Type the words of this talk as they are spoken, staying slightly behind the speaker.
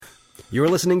You're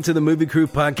listening to the Movie Crew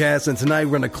Podcast, and tonight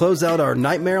we're going to close out our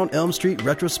Nightmare on Elm Street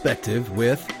retrospective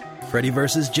with Freddy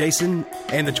vs. Jason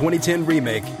and the 2010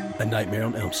 remake, A Nightmare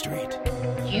on Elm Street.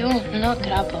 You no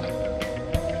trouble.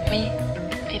 Me,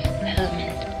 Fifth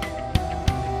Element.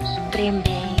 Supreme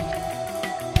Being.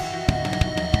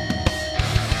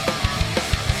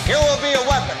 You will be a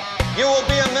weapon. You will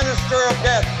be a minister of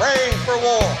death, praying for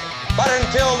war. But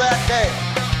until that day,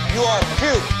 you are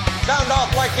cute. Sound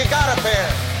off like you got a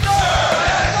pair.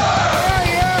 Ah,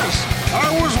 yes. I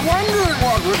was wondering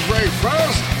what would break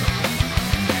first.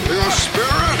 Your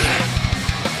spirit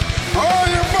or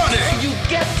your money? You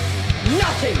get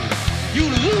nothing. You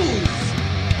lose.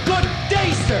 Good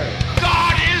day, sir.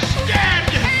 God is dead.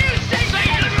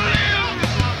 Satan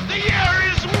lives. The year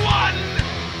is won.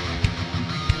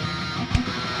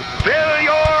 Fill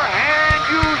your hand,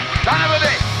 you son of a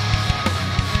bitch.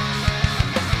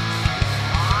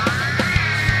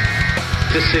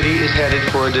 The city is headed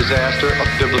for a disaster of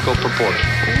biblical proportion.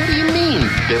 What do you mean,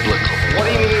 biblical? What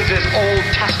he means is Old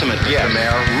Testament, Mr.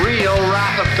 Mayor. Real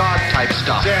wrath of God type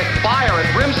stuff. Fire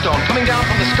and brimstone coming down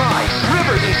from the skies.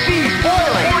 Rivers and seas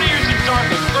boiling. 40 years in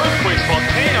darkness, earthquakes,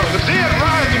 volcanoes, the dead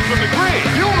rising from the grave.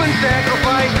 Human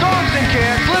sacrifice, dogs and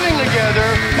cats living together.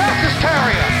 Mass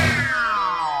hysteria.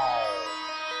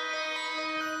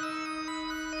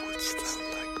 What's that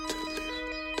like to live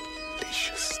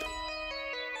deliciously?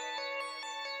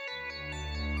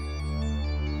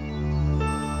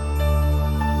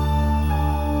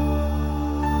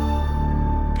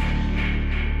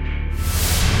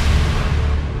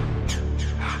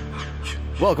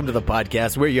 Welcome to the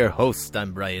podcast. We're your hosts.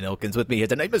 I'm Brian Elkins. With me here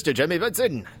tonight, Mr. Jimmy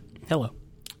Vinson. Hello.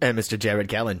 And Mr. Jared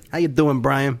Callen. How you doing,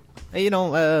 Brian? Hey,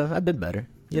 I've been better.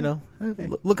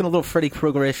 Looking a little Freddy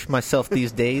Krueger-ish myself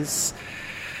these days.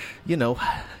 Getting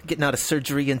out of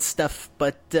surgery and stuff.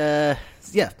 But, yeah,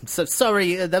 so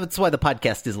sorry. That's why the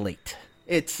podcast is late.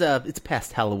 It's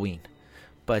past Halloween.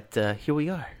 But here we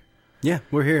are. Yeah,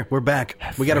 we're here. We're back.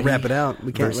 We got to wrap it out.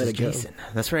 We can't let it go. Jason.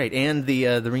 That's right. And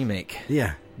the remake.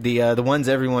 Yeah. The ones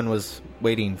everyone was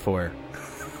waiting for.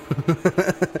 You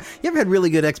ever had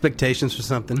really good expectations for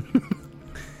something?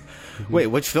 Wait,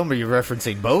 which film are you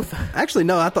referencing? Both? Actually,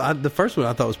 no. I thought the first one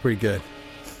I thought was pretty good.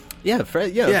 Yeah,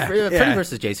 Freddy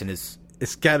vs. Jason is.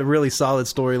 It's got a really solid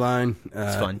storyline.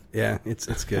 It's fun. Yeah,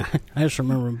 it's good. I just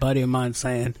remember a buddy of mine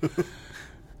saying,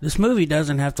 this movie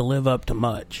doesn't have to live up to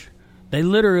much. They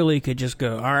literally could just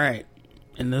go, all right,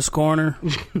 in this corner,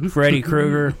 Freddy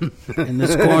Krueger. In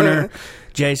this corner,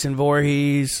 Jason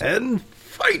Voorhees. And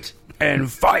fight!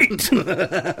 And fight!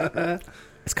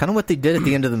 It's kind of what they did at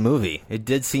the end of the movie. It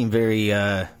did seem very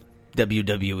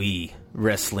WWE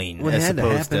wrestling as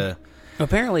opposed to...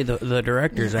 Apparently, the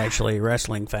director's actually a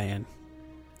wrestling fan.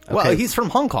 Well, Okay. he's from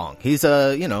Hong Kong. He's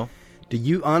Do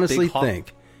you honestly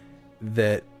think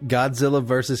that Godzilla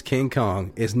versus King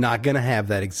Kong is not going to have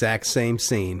that exact same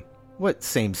scene? What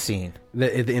same scene?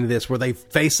 At the end of this, where they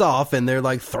face off and they're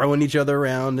like throwing each other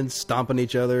around and stomping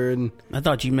each other, and I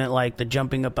thought you meant like the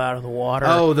jumping up out of the water.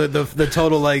 oh, the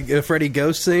total like Freddy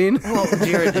ghost scene. Well,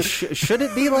 Jared, should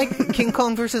it be like King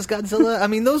Kong versus Godzilla? I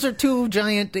mean, those are two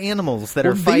giant animals that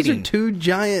are fighting. These are two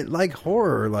giant like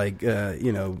horror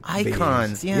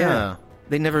icons. beings. Yeah.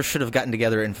 They never should have gotten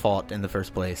together and fought in the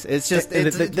first place. It's just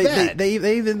it's bad.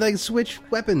 They even like switch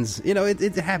weapons.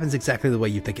 It happens exactly the way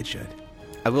you think it should.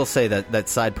 I will say that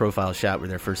side profile shot where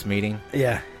they're first meeting.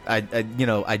 Yeah. I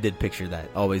did picture that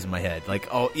always in my head. Like,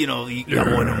 you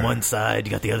got one on one side,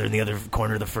 you got the other in the other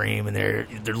corner of the frame, and they're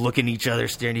looking at each other,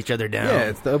 staring each other down. Yeah,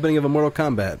 it's the opening of a Mortal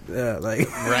Kombat.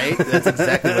 Right? That's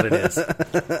exactly what it is.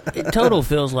 It total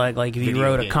feels like if you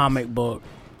wrote a comic book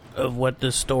of what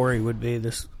this story would be,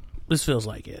 this feels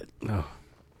like it. Oh.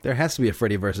 There has to be a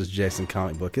Freddy versus Jason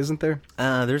comic book, isn't there?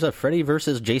 There's a Freddy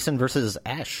versus Jason versus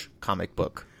Ash comic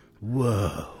book.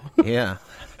 Whoa. Yeah.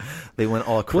 They went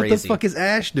all crazy. What the fuck is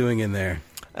Ash doing in there?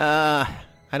 I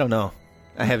don't know.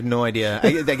 I have no idea.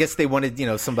 I guess they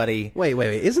wanted, somebody... Wait.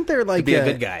 Isn't there like... to be a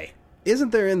good guy.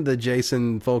 Isn't there in the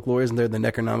Jason folklore, isn't there the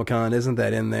Necronomicon? Isn't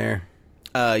that in there?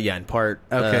 Yeah, in part.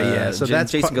 Okay, yeah. So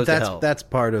Jason goes to hell. That's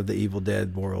part of the Evil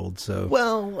Dead world, so...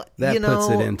 Well, that puts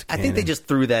it into canon. I think they just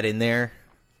threw that in there.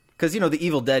 Because, the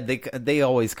Evil Dead, they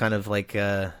always kind of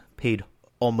paid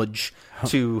homage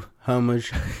to...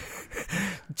 Homage...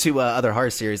 to other horror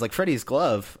series, like Freddy's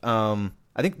glove. I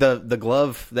think the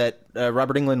glove that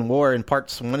Robert Englund wore in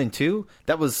parts 1 and 2,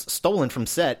 that was stolen from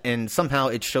set, and somehow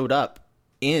it showed up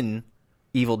in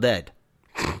Evil Dead.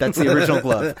 That's the original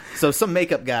glove. So some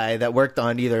makeup guy that worked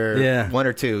on either 1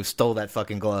 or 2 stole that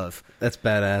fucking glove. That's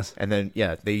badass. And then,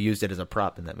 they used it as a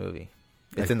prop in that movie.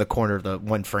 It's in the corner of the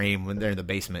one frame when they're in the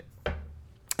basement.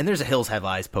 And there's a Hills Have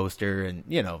Eyes poster, and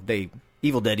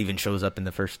Evil Dead even shows up in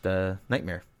the first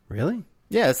Nightmare. Really?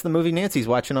 Yeah, it's the movie Nancy's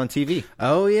watching on TV.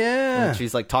 Oh, yeah. And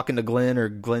she's like talking to Glenn, or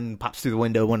Glenn pops through the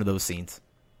window, one of those scenes.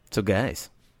 So, guys.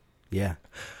 Yeah.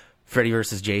 Freddy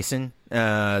versus Jason.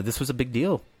 This was a big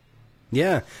deal.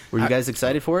 Yeah. Were you guys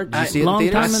excited for it? Did you see it in long the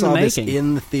theater? time I in the saw this making.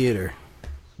 in the theater.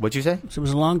 What'd you say? So it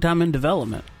was a long time in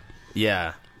development.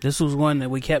 Yeah. This was one that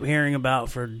we kept hearing about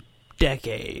for a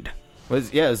decade.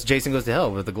 It was Jason Goes to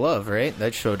Hell with the glove, right?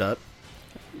 That showed up.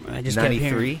 I just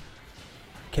 93.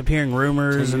 kept hearing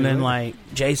rumors, and then like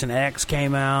Jason X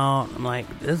came out. I'm like,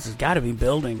 this has got to be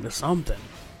building to something.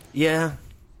 Yeah.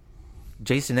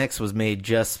 Jason X was made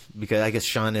just because I guess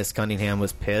Sean S. Cunningham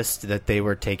was pissed that they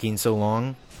were taking so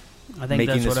long I think making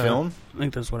that's this what film. I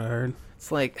think that's what I heard.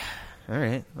 It's like, all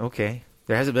right, okay.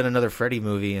 There hasn't been another Freddy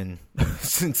movie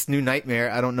since New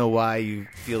Nightmare. I don't know why you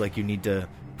feel like you need to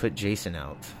put Jason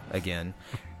out again.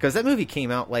 Because that movie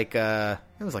came out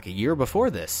it was like a year before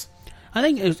this. I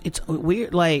think it's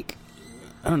weird. Like,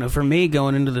 I don't know. For me,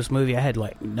 going into this movie, I had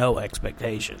like no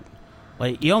expectation.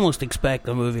 Like, you almost expect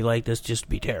a movie like this just to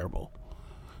be terrible.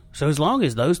 So as long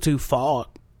as those two fought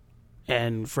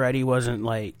and Freddy wasn't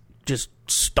like just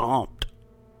stomped,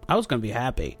 I was going to be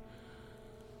happy.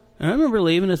 And I remember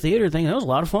leaving the theater thinking that was a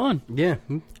lot of fun. Yeah.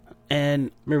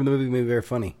 And Remember the movie made me very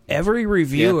funny. every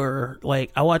reviewer,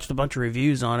 like, I watched a bunch of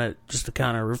reviews on it just to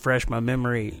kind of refresh my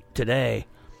memory today.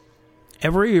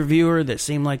 Every reviewer that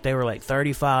seemed like they were like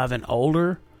 35 and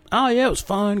older, oh yeah, it was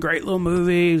fun, great little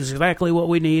movie, it was exactly what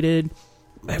we needed.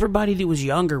 Everybody that was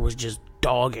younger was just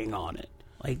dogging on it.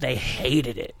 Like, they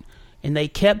hated it. And they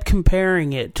kept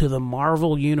comparing it to the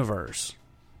Marvel Universe.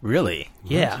 Really?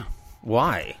 Yeah.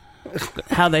 Why?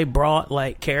 How they brought,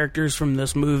 like, characters from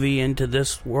this movie into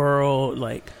this world,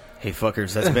 like... Hey,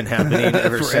 fuckers, that's been happening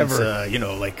ever since,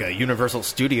 Universal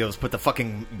Studios put the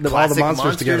fucking classic all the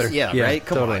monsters together. Yeah, Yeah, right?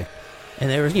 Come totally. on. And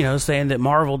they were, saying that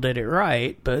Marvel did it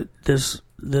right, but this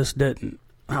didn't.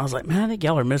 I was like, man, I think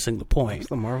y'all are missing the point. What's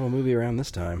the Marvel movie around this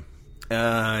time?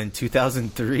 In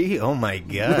 2003? Oh, my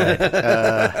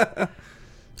God.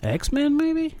 X-Men,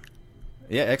 maybe?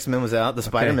 Yeah, X-Men was out. The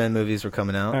Spider-Man movies were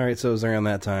coming out. All right, so it was around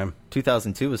that time.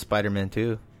 2002 was Spider-Man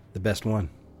 2. The best one.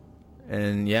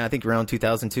 And, yeah, I think around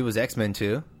 2002 was X-Men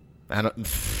 2. I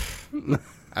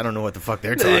don't know what the fuck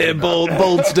they're talking about.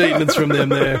 Bold statements from them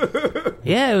there.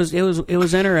 Yeah, it was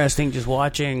interesting just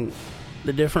watching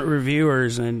the different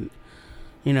reviewers and,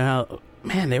 how,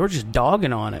 man, they were just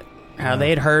dogging on it. How they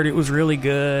had heard it was really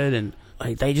good and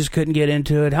like they just couldn't get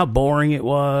into it. How boring it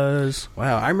was.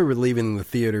 Wow, I remember leaving the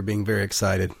theater being very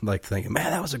excited, like thinking,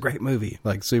 man, that was a great movie.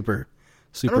 Like super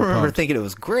I don't remember pumped. thinking it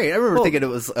was great. I remember thinking it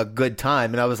was a good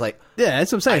time, and I was like, yeah,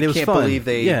 that's what I'm saying. It was can't fun. believe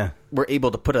they were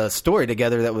able to put a story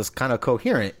together that was kind of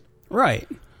coherent Right.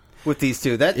 with these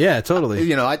two. That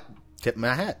totally. I tip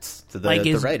my hats to the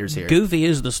As writers here. goofy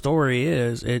as the story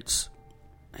is, it's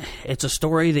a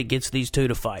story that gets these two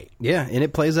to fight. Yeah, and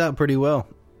it plays out pretty well.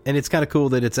 And it's kind of cool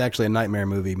that it's actually a nightmare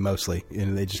movie mostly.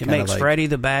 And they just It kind of makes like Freddy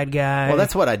the bad guy. Well,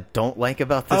 that's what I don't like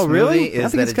about this really? movie I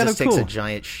is think that it's it kinda just takes a cool.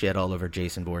 giant shit all over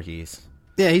Jason Voorhees.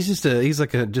 yeah, he's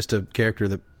like a character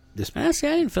that just See,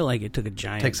 I didn't feel like it took a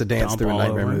giant takes a dance dump through a all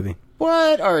nightmare over him. movie.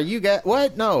 What are you guys?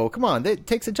 What? No, come on. It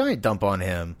takes a giant dump on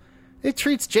him. It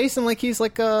treats Jason like he's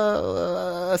like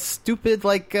a stupid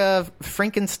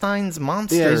Frankenstein's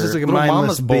monster. Yeah, he's just like a little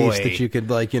mindless mama's boy. beast that you could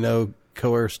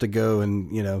coerce to go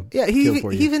and Yeah, kill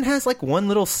for he you. even has like one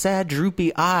little sad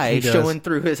droopy eye He does. showing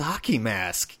through his hockey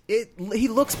mask. He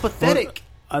looks pathetic.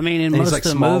 I mean, in And he's, most like, of the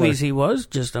smaller. movies, he was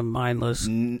just a mindless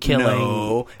killing.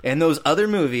 No, and those other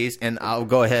movies, and I'll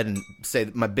go ahead and say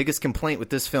that my biggest complaint with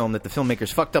this film that the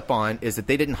filmmakers fucked up on is that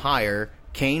they didn't hire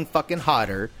Kane fucking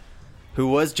Hodder, who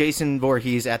was Jason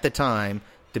Voorhees at the time,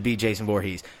 to be Jason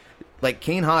Voorhees. Like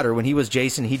Kane Hodder, when he was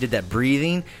Jason, he did that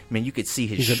breathing. I mean, you could see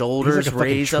his shoulders he's like a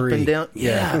fucking raise up tree. and down.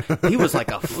 Yeah, he was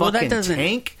like a fucking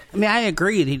tank. I mean, I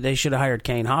agree they should have hired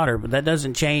Kane Hodder, but that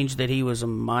doesn't change that he was a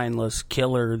mindless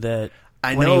killer that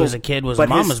I when know, he was a kid was a but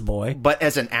mama's boy. But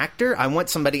as an actor, I want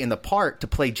somebody in the part to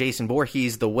play Jason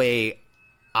Voorhees the way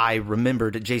I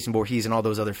remembered Jason Voorhees in all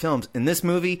those other films. In this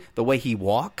movie, the way he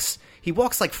walks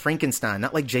like Frankenstein,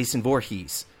 not like Jason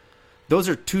Voorhees. Those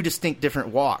are two distinct different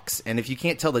walks, and if you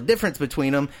can't tell the difference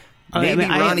between them, maybe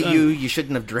Ronnie, you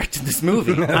shouldn't have directed this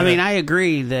movie. I mean, I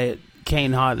agree that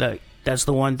Kane Hodder, that's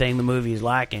the one thing the movie is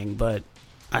lacking, but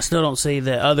I still don't see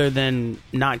that other than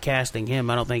not casting him,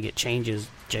 I don't think it changes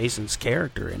Jason's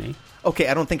character any. Okay,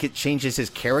 I don't think it changes his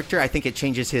character. I think it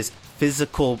changes his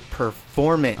physical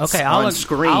performance on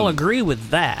screen. I'll agree with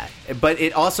that. But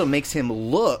it also makes him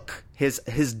look, his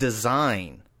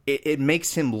design it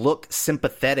makes him look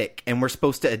sympathetic, and we're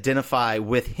supposed to identify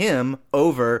with him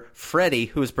over Freddy,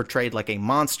 who is portrayed like a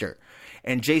monster.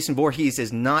 And Jason Voorhees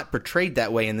is not portrayed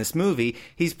that way in this movie.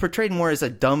 He's portrayed more as a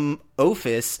dumb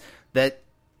oafus that,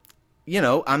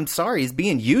 I'm sorry, is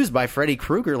being used by Freddy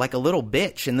Krueger like a little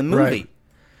bitch in the movie. Right.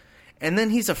 And then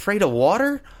he's afraid of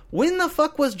water? When the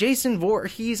fuck was Jason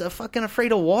Voorhees fucking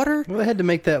afraid of water? Well, they had to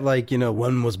make that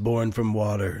one was born from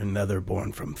water, another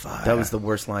born from fire. That was the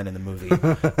worst line in the movie.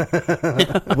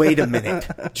 Wait a minute.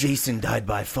 Jason died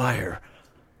by fire.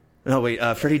 No, wait.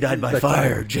 Freddy died by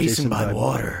fire. Jason by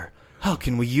water. How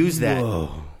can we use that?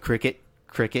 Whoa. Cricket.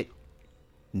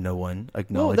 No one Well,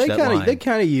 acknowledged that line. They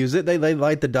kind of use it. They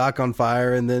light the dock on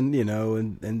fire and then,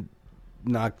 and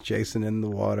knock Jason in the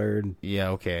water. And, yeah,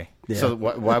 okay. Yeah. So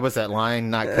why was that line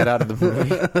not cut out of the movie?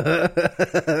 Cut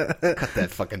that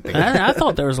fucking thing. I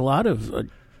thought there was a lot of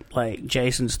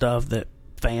Jason stuff that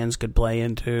fans could play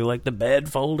into, like the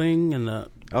bed folding and the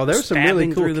there was some really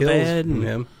cool through kills the bed from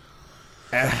him.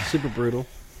 Super brutal.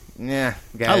 Yeah,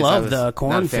 guys, I love was the not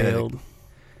a fan of cornfield. it.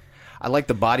 I like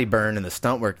the body burn and the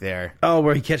stunt work there. Oh,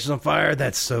 where he catches on fire?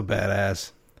 That's so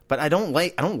badass. But I don't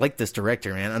like this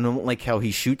director, man. I don't like how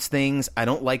he shoots things. I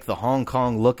don't like the Hong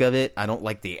Kong look of it. I don't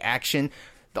like the action.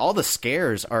 All the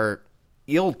scares are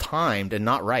ill-timed and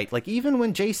not right. Like, even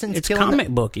when Jason's It's killing comic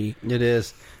booky. It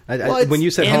is. When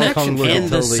you said in Hong Kong look, in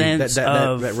the totally, sense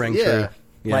that rang true. Yeah.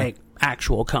 Like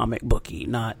actual comic booky,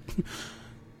 not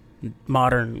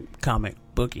modern comic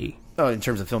booky. Oh, in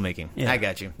terms of filmmaking. Yeah. I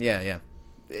got you. Yeah.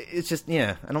 It's just,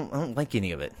 I don't like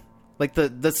any of it. Like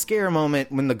the scare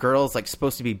moment when the girl's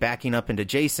supposed to be backing up into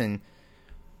Jason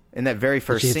in that very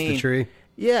first She hits scene. the tree.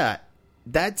 Yeah,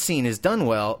 that scene is done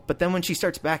well, but then when she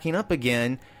starts backing up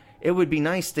again, it would be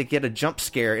nice to get a jump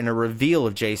scare and a reveal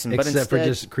of Jason. Except but instead, for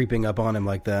just creeping up on him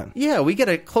like that. yeah, we get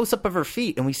a close-up of her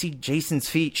feet, and we see Jason's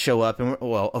feet show up, and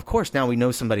of course, now we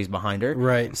know somebody's behind her.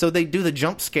 Right. So they do the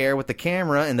jump scare with the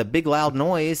camera and the big loud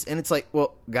noise, and it's like,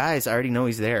 well, guys, I already know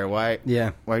he's there. Why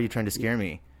are you trying to scare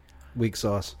me? Weak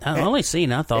sauce. The only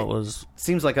scene I thought was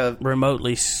Seems like a...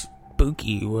 remotely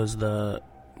spooky was the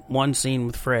one scene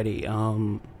with Freddy.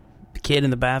 The kid in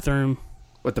the bathroom.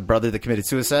 With the brother that committed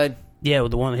suicide? Yeah,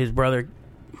 with the one, his brother.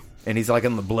 And he's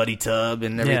in the bloody tub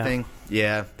and everything.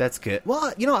 Yeah, that's good.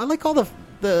 Well, I like all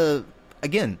the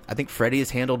again, I think Freddy is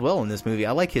handled well in this movie.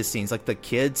 I like his scenes, like the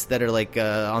kids that are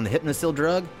on the Hypnosil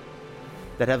drug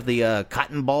that have the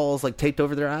cotton balls taped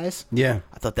over their eyes. Yeah.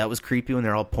 I thought that was creepy when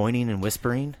they're all pointing and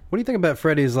whispering. What do you think about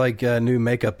Freddy's new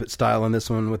makeup style in this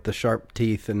one with the sharp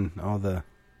teeth and all the...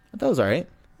 That was all right.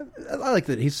 I like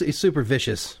that. He's super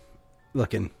vicious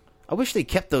looking. I wish they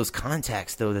kept those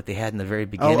contacts though that they had in the very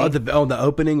beginning. The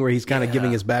opening where he's kind of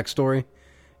giving his backstory.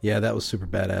 Yeah, that was super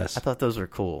badass. I thought those were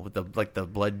cool with the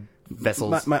blood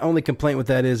vessels. My only complaint with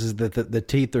that is that the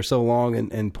teeth are so long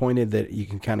and pointed that you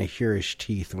can kind of hear his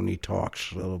teeth when he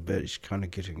talks a little bit. He's kind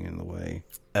of getting in the way.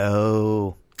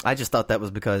 Oh, I just thought that was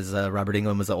because Robert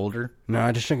Englund was older. No,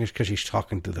 I just think it's because he's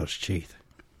talking through those teeth.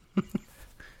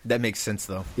 That makes sense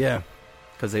though. Yeah.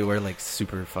 Because they were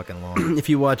super fucking long. If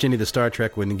you watch any of the Star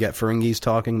Trek, when you get Ferengis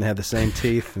talking, they have the same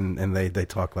teeth, and they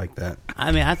talk like that.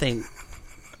 I mean, I think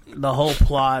the whole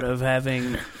plot of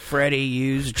having Freddy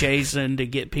use Jason to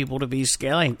get people to be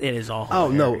scaling, it is all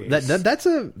hilarious. No, that's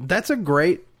a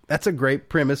great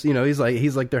premise. He's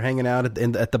like they're hanging out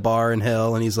at the bar in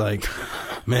hell, and he's like,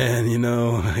 man,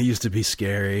 I used to be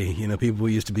scary. People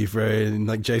used to be afraid,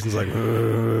 and Jason's like,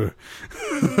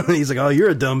 he's like, oh, you're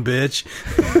a dumb bitch.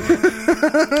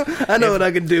 I know what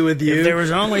I could do with you. If there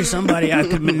was only somebody I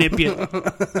could manipulate.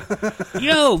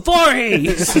 Yo,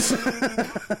 Voorhees!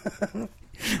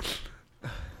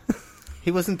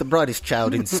 He wasn't the brightest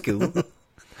child in school.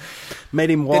 Made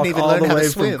him walk all the way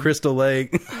from Crystal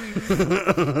Lake.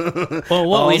 Well,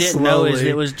 what we didn't know is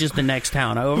it was just the next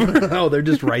town over. Oh, they're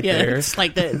just right there. It's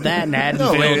like that and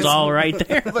Haddonfield's all right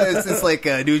there. But is this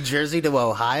New Jersey to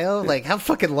Ohio? How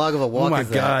fucking long of a walk is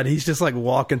that? Oh my God, he's just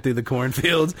walking through the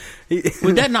cornfields.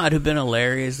 Would that not have been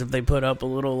hilarious if they put up a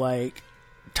little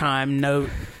time note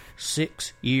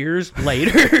 6 years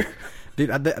later? Dude,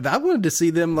 I wanted to see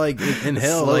them in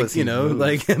hell,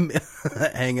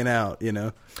 hanging out,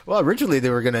 Well, originally they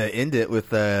were going to end it with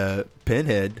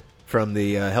Pinhead from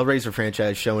the Hellraiser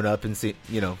franchise showing up and see,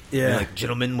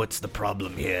 gentlemen, what's the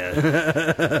problem here?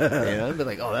 I'd be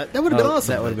like, oh, that would have been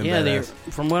awesome. That would have been badass.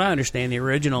 From what I understand, the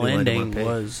original ending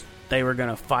was they were going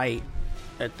to fight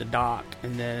at the dock,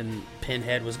 and then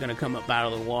Pinhead was going to come up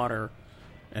out of the water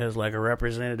as a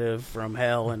representative from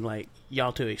hell, and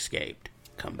y'all two escaped,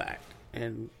 come back.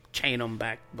 And chain them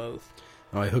back both.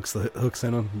 Oh, he hooks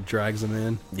in them, drags them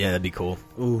in. Yeah, that'd be cool.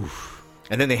 Oof.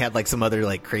 And then they had like some other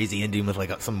like crazy ending with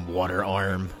like some water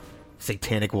arm,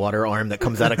 satanic water arm that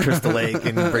comes out of Crystal Lake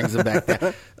and brings them back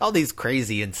down. All these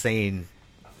crazy, insane,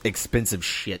 expensive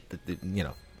shit that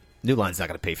New Line's not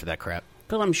going to pay for that crap.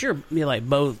 Because I'm sure like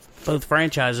both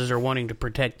franchises are wanting to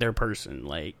protect their person.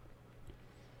 Like,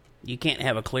 you can't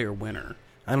have a clear winner.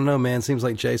 I don't know, man. Seems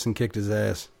like Jason kicked his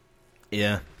ass.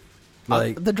 Yeah.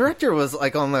 Like the director was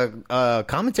like on the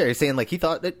commentary saying like he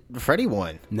thought that Freddy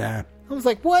won. Nah. I was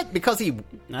like, what? Because he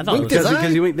I thought winked his eye?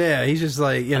 Because he winked. Yeah, he's just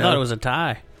like, I thought it was a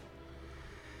tie.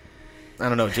 I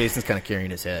don't know. Jason's kind of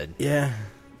carrying his head. Yeah.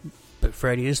 But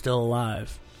Freddy is still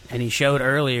alive. And he showed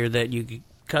earlier that you could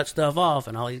cut stuff off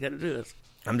and all he's got to do is...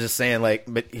 I'm just saying, like,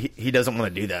 but he doesn't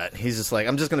want to do that. He's just like,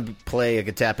 I'm just going to play a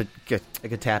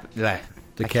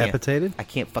Decapitated? I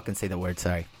can't fucking say the word,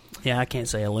 sorry. Yeah, I can't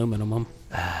say aluminum.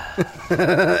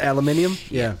 Aluminium?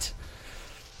 Yeah.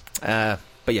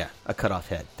 But yeah, a cut off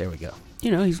head. There we go.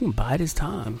 He's going to bide his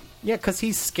time. Yeah, because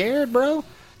he's scared, bro.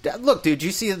 Look, dude,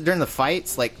 you see during the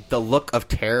fights, like, the look of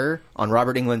terror on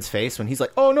Robert Englund's face when he's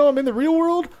like, oh no, I'm in the real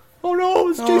world? Oh no,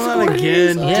 it's Jason not Voorhees.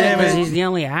 again. Yeah, Damn because it. he's the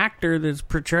only actor that's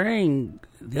portraying...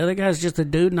 The other guy's just a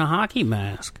dude in a hockey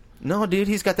mask. No, dude,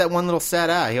 he's got that one little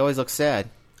sad eye. He always looks sad.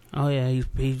 Oh, yeah,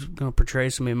 he's going to portray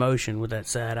some emotion with that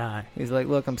sad eye. He's like,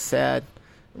 look, I'm sad.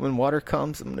 When water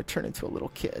comes, I'm going to turn into a little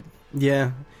kid.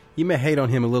 Yeah. You may hate on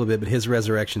him a little bit, but his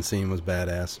resurrection scene was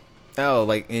badass. Oh,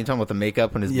 like you're talking about the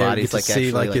makeup when his Yeah, body's you like get to see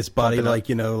actually like his body,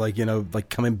 pumping up. like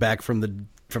coming back from the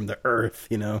earth.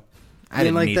 I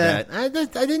didn't like need that. I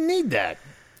didn't need that.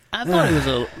 I thought it was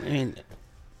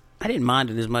I didn't mind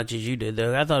it as much as you did,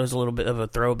 though. I thought it was a little bit of a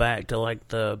throwback to, like,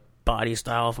 the body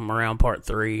style from around part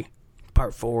 3,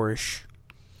 part 4-ish.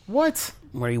 What?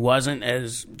 Where he wasn't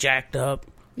as jacked up.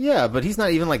 Yeah, but he's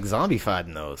not even, like, zombified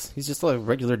in those. He's just a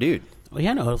regular dude. Well,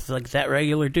 yeah, no, if, like, that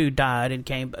regular dude died and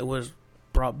was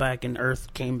brought back and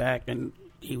Earth came back and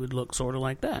he would look sort of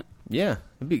like that. Yeah,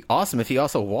 it'd be awesome if he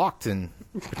also walked and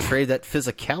portrayed that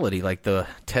physicality like the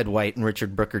Ted White and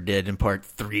Richard Brooker did in part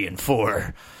 3 and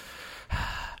 4.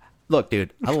 Look,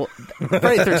 dude, Friday the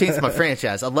 13th is my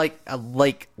franchise. Fuck that.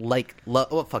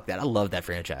 I love that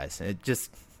franchise. It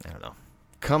just, I don't know.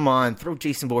 Come on, throw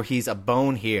Jason Voorhees a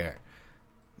bone here.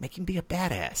 Make him be a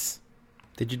badass.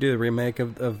 Did you do a remake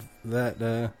of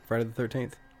that Friday the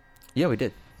 13th? Yeah, we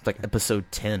did. It's like episode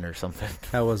 10 or something.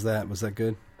 How was that? Was that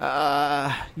good?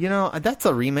 That's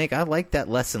a remake. I like that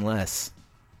less and less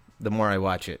the more I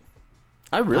watch it.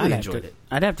 I really enjoyed it.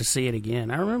 I'd have to see it again.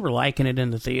 I remember liking it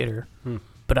in the theater,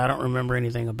 but I don't remember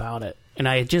anything about it. And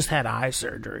I had just had eye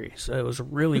surgery, so it was a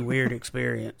really weird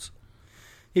experience.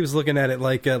 He was looking at it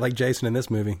like Jason in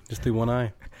this movie, just through one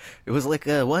eye. It was like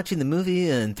watching the movie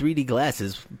in 3D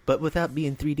glasses, but without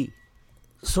being 3D.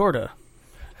 Sorta.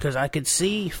 Because I could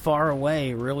see far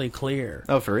away really clear.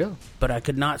 Oh, for real? But I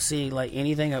could not see, like,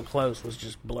 anything up close was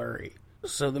just blurry.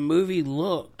 So the movie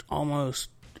looked almost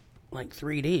like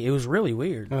 3D. It was really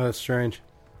weird. Oh, that's strange.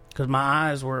 Because my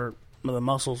eyes the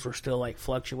muscles were still, like,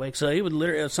 fluctuating. So it would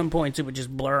literally, at some points, it would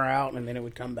just blur out and then it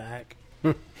would come back.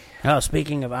 Oh,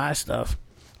 speaking of eye stuff,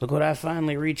 look what I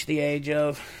finally reached the age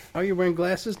of. Oh, you're wearing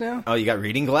glasses now? Oh, you got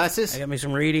reading glasses? I got me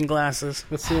some reading glasses.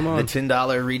 Let's see them on. The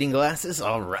 $10 reading glasses?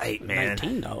 All right, man.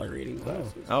 $19 reading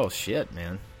glasses. Oh, shit,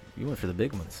 man. You went for the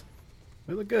big ones.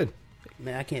 They look good.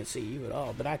 Man, I can't see you at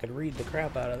all, but I could read the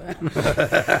crap out of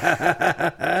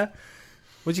that.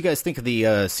 What'd you guys think of the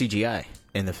CGI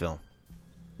in the film?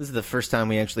 This is the first time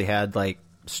we actually had, like,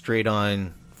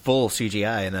 straight-on full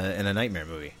CGI in a Nightmare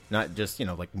movie. Not just,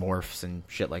 like, morphs and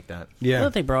shit like that. Yeah. I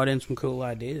thought they brought in some cool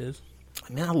ideas.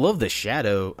 Man, I love the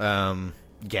shadow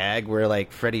gag where,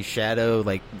 like, Freddy's shadow,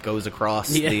 like, goes across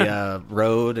the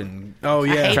road and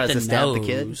tries to stab the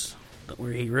kid.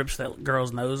 Where he rips that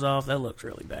girl's nose off. That looks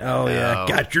really bad. Oh, yeah.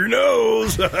 Got your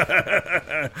nose!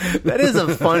 That is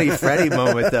a funny Freddy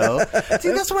moment, though.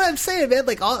 See, that's what I'm saying, man.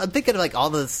 Like, I'm thinking of, like, all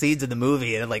the scenes in the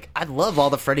movie, and, like, I love all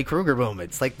the Freddy Krueger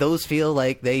moments. Like, those feel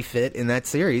like they fit in that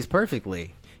series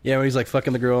perfectly. Yeah, when he's like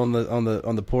fucking the girl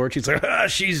on the porch, he's like,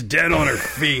 she's dead on her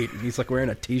feet. He's like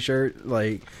wearing a t-shirt,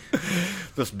 like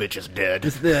this bitch is dead.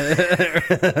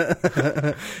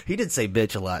 He did say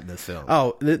bitch a lot in this film.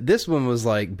 Oh, this one was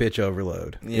like bitch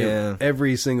overload. Yeah,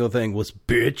 every single thing was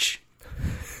bitch.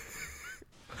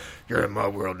 You're in my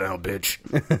world now, bitch.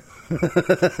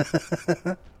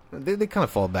 They kind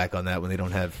of fall back on that when they don't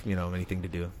have anything to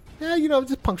do. Yeah,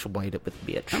 just punctuate it with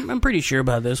bitch. I'm pretty sure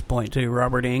by this point too,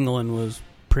 Robert Englund was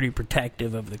pretty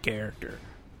protective of the character.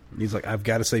 He's like, I've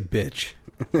got to say bitch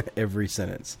every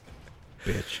sentence.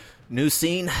 Bitch. New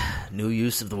scene, new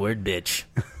use of the word bitch.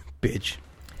 Bitch.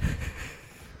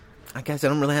 I guess I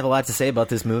don't really have a lot to say about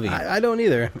this movie. I don't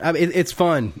either. I mean, it's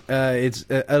fun.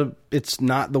 It's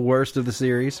not the worst of the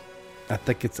series. I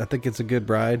think it's a good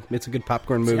ride. It's a good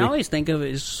popcorn movie. I always think of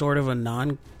it as sort of a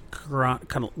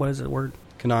what is the word?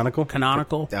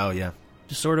 Canonical. Oh yeah,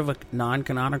 just sort of a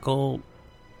non-canonical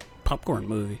popcorn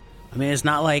movie. I mean, it's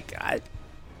not like I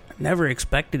never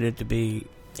expected it to be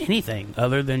anything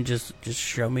other than just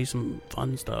show me some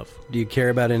fun stuff. Do you care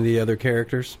about any of the other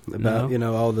characters? About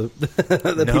all the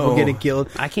people getting killed?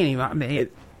 I can't even. I mean,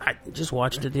 I just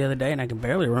watched it the other day and I can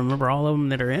barely remember all of them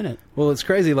that are in it. Well, it's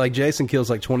crazy. Like Jason kills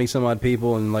like 20 some odd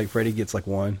people, and like Freddy gets like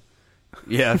one.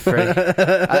 Yeah, Freddy.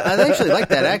 I actually like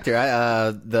that actor.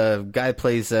 The guy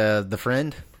plays the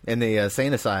friend in the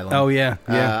insane asylum. Oh yeah.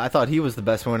 I thought he was the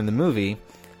best one in the movie,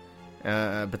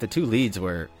 but the two leads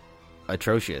were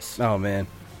atrocious. Oh man,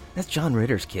 that's John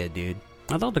Ritter's kid, dude.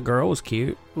 I thought the girl was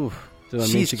cute. Oof. So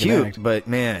she's cute, but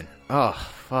man, oh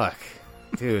fuck,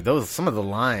 dude, some of the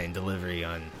line delivery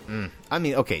on. I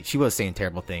mean, okay, she was saying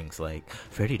terrible things like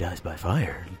Freddy dies by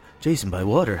fire, Jason by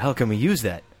water. How can we use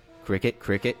that?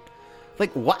 Cricket.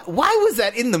 Like, why was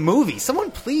that in the movie? Someone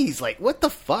please, like, what the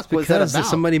fuck was that about? Because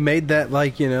somebody made that,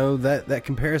 like, that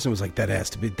comparison was like,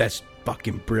 that's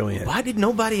fucking brilliant. Why did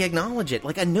nobody acknowledge it?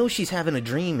 Like, I know she's having a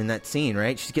dream in that scene,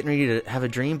 right? She's getting ready to have a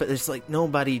dream, but there's, like,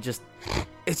 nobody just...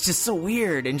 It's just so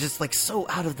weird and just, like, so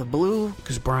out of the blue.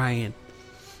 Because, Brian,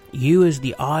 you as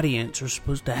the audience are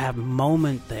supposed to have a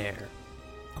moment there.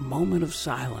 A moment of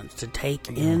silence to take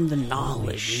in the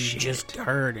knowledge you just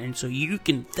heard. And so you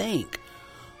can think...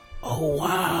 Oh,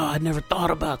 wow, I never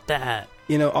thought about that.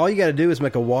 All you got to do is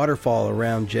make a waterfall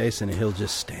around Jason and he'll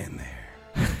just stand there.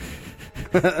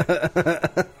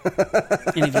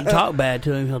 And if you talk bad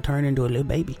to him, he'll turn into a little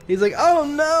baby. He's like, oh,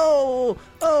 no.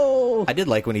 Oh. I did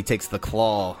like when he takes the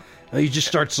claw. Oh, he just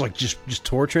starts, like, just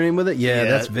torturing him with it? Yeah,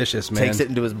 that's vicious, man. Takes it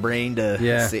into his brain to...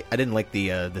 Yeah. See. I didn't like the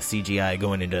CGI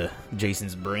going into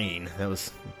Jason's brain. That was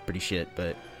pretty shit,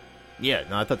 but... Yeah,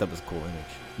 no, I thought that was a cool image.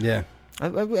 Yeah.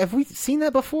 Have we seen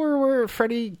that before, where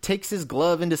Freddy takes his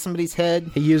glove into somebody's head?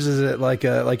 He uses it like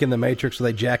in the Matrix,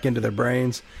 where they jack into their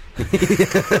brains.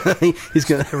 He's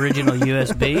gonna original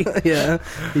USB. Yeah,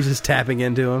 he's just tapping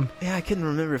into him. Yeah, I couldn't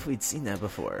remember if we'd seen that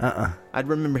before. I'd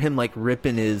remember him like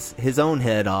ripping his own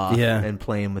head off, and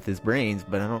playing with his brains,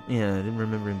 but I didn't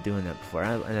remember him doing that before.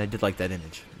 And I did like that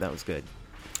image. That was good.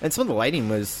 And some of the lighting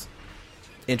was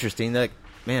interesting. Like,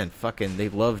 man, fucking, they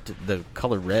loved the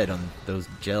color red on those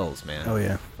gels, man. Oh,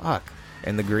 yeah. Fuck.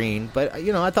 And the green. But,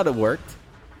 I thought it worked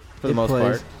for the most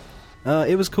part.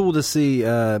 It was cool to see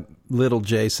little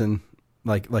Jason,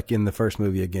 like in the first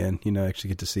movie again. Actually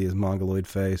get to see his mongoloid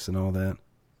face and all that.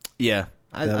 Yeah.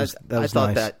 That was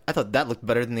thought nice. I thought that looked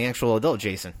better than the actual adult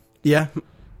Jason. Yeah.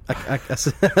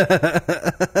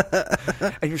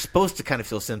 And you're supposed to kind of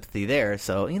feel sympathy there,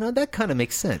 so that kind of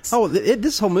makes sense. Oh,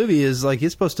 this whole movie is like,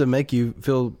 it's supposed to make you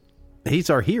feel he's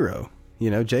our hero.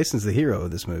 Jason's the hero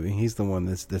of this movie. He's the one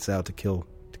that's out to kill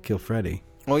Freddy.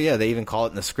 Oh yeah, they even call it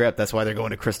in the script. That's why they're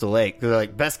going to Crystal Lake. They're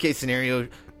like, best case scenario,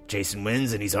 Jason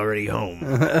wins and he's already home.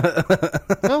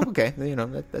 Oh, okay,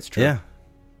 that's true. Yeah,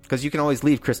 because you can always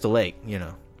leave Crystal Lake.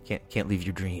 Can't leave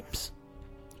your dreams.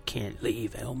 Can't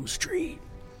leave Elm Street.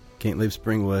 Can't leave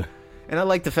Springwood. And I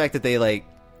like the fact that they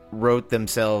wrote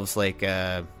themselves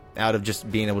out of just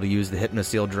being able to use the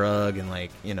Hypnosil drug, and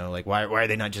why are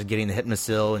they not just getting the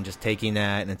Hypnosil and just taking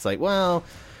that? And it's like, well,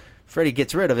 Freddy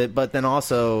gets rid of it, but then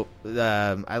also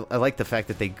I like the fact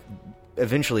that they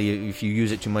eventually, if you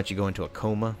use it too much, you go into a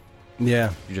coma.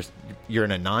 Yeah, you're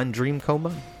in a non-dream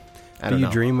coma. Do you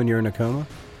dream when you're in a coma,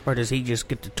 or does he just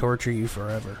get to torture you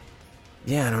forever?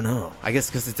 Yeah, I don't know. I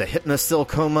guess because it's a Hypnosil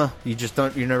coma, you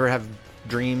never have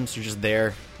dreams. You're just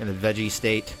there in a veggie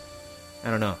state.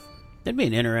 I don't know. That'd be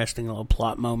an interesting little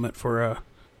plot moment for a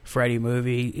Freddy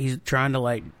movie. He's trying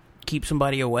to keep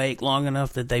somebody awake long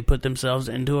enough that they put themselves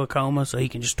into a coma so he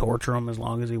can just torture them as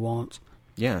long as he wants.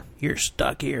 Yeah. You're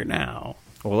stuck here now.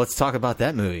 Well, let's talk about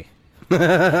that movie.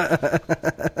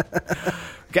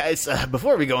 Guys,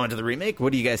 before we go on to the remake,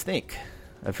 what do you guys think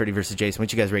of Freddy vs. Jason?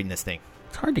 What you guys rating this thing?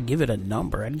 It's hard to give it a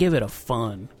number. I'd give it a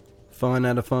fun. Fun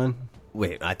out of fun?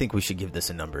 Wait, I think we should give this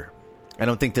a number. I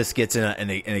don't think this gets an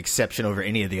exception over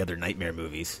any of the other Nightmare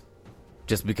movies,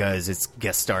 just because it's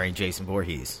guest starring Jason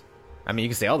Voorhees. I mean, you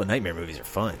can say all the Nightmare movies are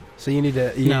fun. So you need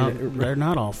to... they're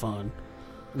not all fun.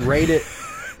 Rate it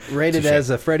as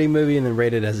a Freddy movie and then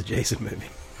rate it as a Jason movie.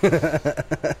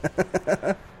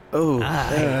 Oh. All right,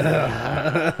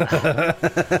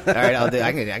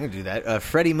 I can do that.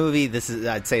 Freddy movie,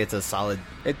 I'd say it's a solid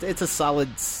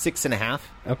 6.5.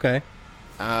 Okay.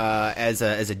 As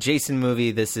a Jason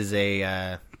movie, this is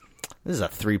a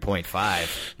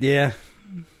 3.5. Yeah.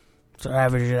 So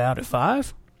average it out at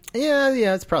 5? Yeah,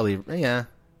 it's probably, yeah,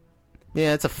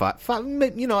 it's a 5.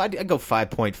 You know, I'd go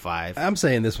 5.5. I'm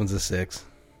saying this one's a 6.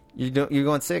 You're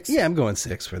going 6? Yeah, I'm going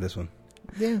 6 for this one.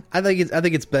 Yeah, I think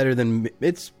it's better than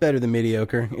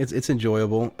mediocre. It's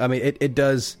enjoyable. I mean,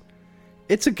 it's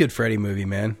a good Freddy movie,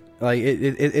 man. Like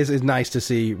it's nice to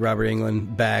see Robert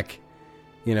Englund back,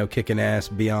 you know, kicking ass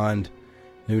beyond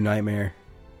New Nightmare,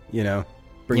 you know,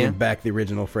 bringing back the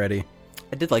original Freddy.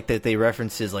 I did like that they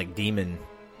referenced his like demon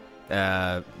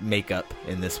makeup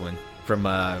in this one from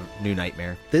New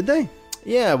Nightmare. Did they?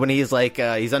 Yeah, when he's like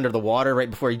he's under the water right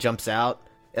before he jumps out.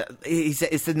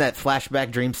 It's in that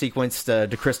flashback dream sequence to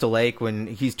Crystal Lake when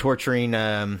he's torturing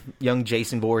young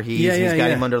Jason Voorhees. He's got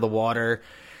him under the water,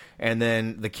 and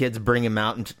then the kids bring him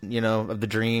out, of the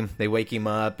dream. They wake him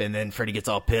up, and then Freddy gets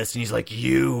all pissed, and he's like,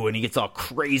 "You!" and he gets all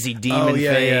crazy demon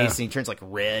face, and he turns like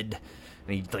red,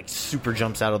 and he like super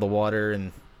jumps out of the water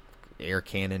and air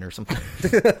cannon or something.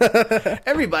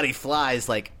 Everybody flies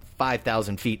like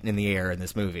 5,000 feet in the air in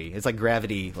this movie. It's like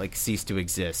gravity like ceased to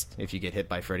exist if you get hit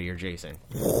by Freddy or Jason.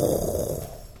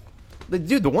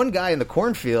 The one guy in the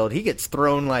cornfield, he gets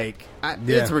thrown like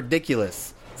it's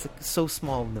ridiculous. It's like so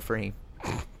small in the frame.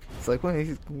 It's like, what,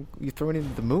 you throwing him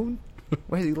into the moon?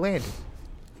 Where's he landing?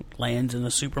 Lands in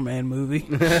the Superman movie.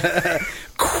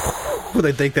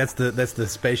 They think that's the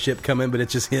spaceship coming, but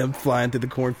it's just him flying through the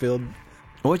cornfield.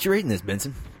 What you rating this,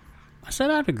 Benson? I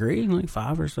said I'd agree, like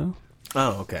 5 or so.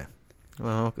 Oh, okay.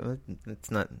 Well,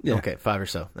 it's not... Yeah. Okay, 5 or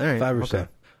so. All right. 5 or so.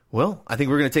 Well, I think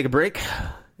we're going to take a break,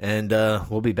 and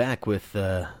we'll be back with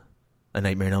A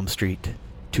Nightmare on Elm Street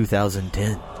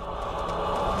 2010.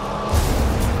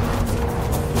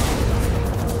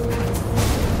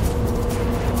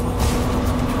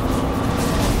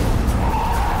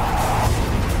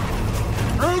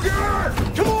 Kruger!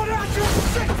 Come on out, you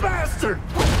sick bastard!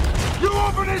 You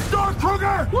open this door,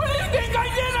 Kruger! What do you think I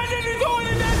did? I didn't go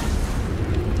in there!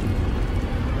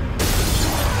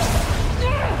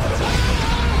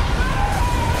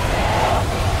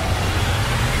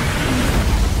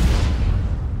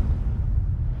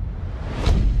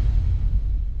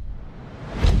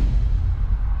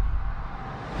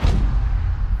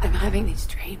 I'm having these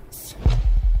dreams.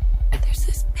 And there's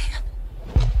this man.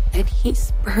 And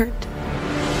he's burned.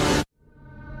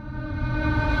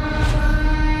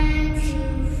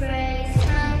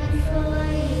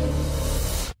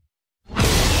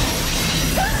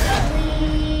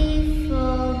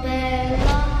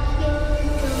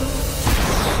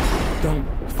 Don't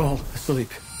fall asleep.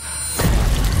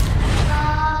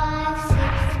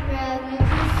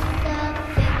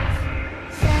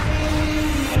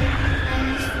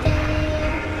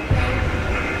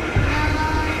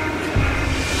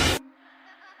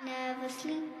 Never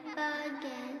sleep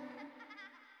again.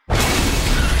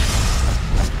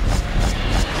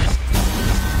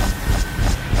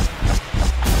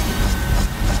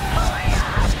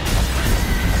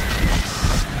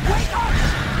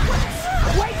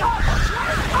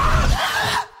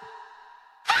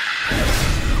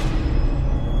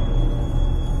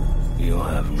 You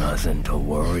have nothing to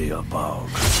worry about.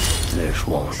 This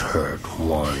won't hurt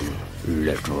one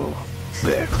little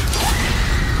bit.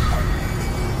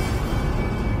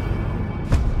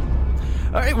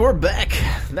 All right, we're back.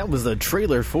 That was the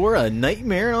trailer for A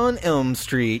Nightmare on Elm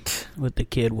Street. With the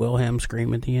kid Wilhelm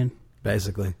scream at the end.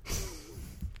 Basically.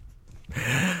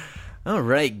 All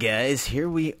right, guys, here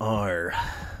we are.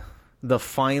 The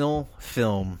final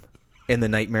film in the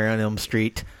Nightmare on Elm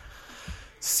Street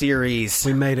series.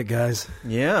 We made it, guys.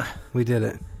 Yeah. We did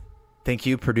it. Thank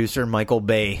you, producer Michael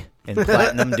Bay and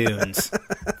Platinum Dunes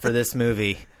for this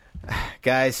movie.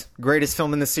 Guys, greatest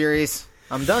film in the series.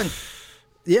 I'm done.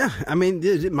 Yeah, I mean,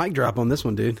 mic drop on this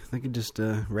one, dude. They could just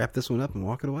wrap this one up and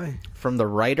walk it away. From the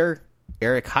writer,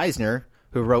 Eric Heisner,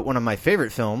 who wrote one of my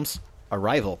favorite films,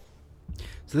 Arrival.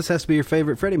 So this has to be your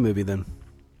favorite Freddy movie, then?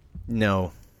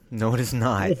 No, it is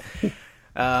not.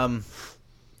 I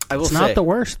will It's say, not the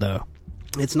worst, though.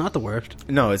 It's not the worst.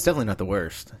 No, it's definitely not the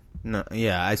worst. No,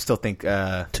 yeah, I still think...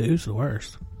 2's the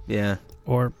worst. Yeah.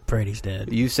 Or Freddy's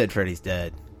Dead. You said Freddy's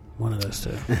Dead. One of those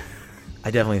two. I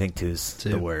definitely think 2's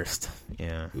the worst.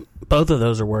 Yeah. Both of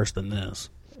those are worse than this.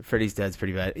 Freddy's Dead's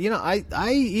pretty bad. You know, I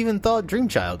even thought Dream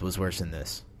Child was worse than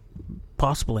this.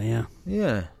 Possibly, yeah.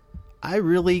 Yeah. I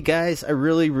really,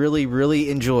 really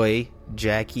enjoy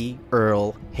Jackie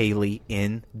Earl Haley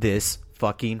in this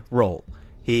fucking role.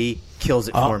 He kills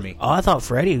it for me. Oh, I thought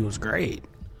Freddy was great.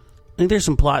 I think there's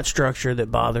some plot structure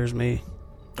that bothers me.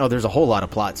 Oh, there's a whole lot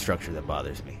of plot structure that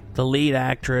bothers me. The lead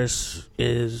actress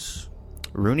is...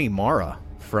 Rooney Mara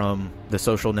from The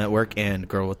Social Network and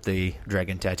Girl with the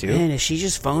Dragon Tattoo. Man, is she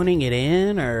just phoning it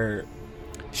in, or...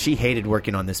 She hated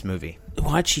working on this movie.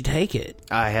 Why'd she take it?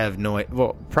 I have no idea.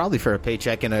 Well, probably for a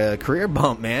paycheck and a career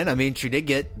bump, man. I mean, she did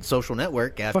get Social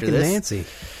Network after Fucking this. Nancy.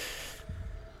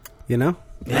 You know?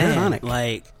 Man, Iconic.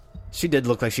 like, She did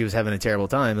look like she was having a terrible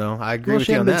time, though. I agree with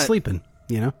she you hadn't on been that. sleeping,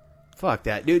 you know? Fuck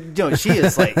that, dude. No, she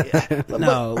is like...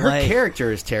 No, her like-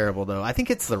 character is terrible, though. I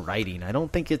think it's the writing. I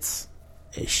don't think it's...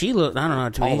 she look. I don't know.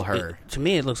 To All me, her. to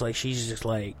me, it looks like she's just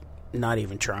like not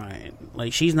even trying.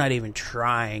 Like she's not even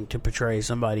trying to portray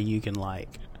somebody you can like.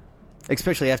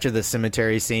 Especially after the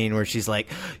cemetery scene where she's like,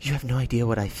 "You have no idea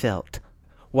what I felt.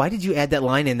 Why did you add that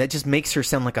line in? That just makes her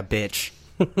sound like a bitch."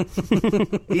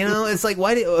 You know, it's like,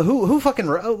 why? Who fucking?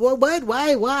 What?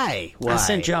 Why? I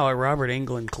sent y'all a Robert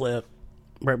Englund clip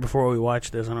right before we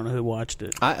watched this. I don't know who watched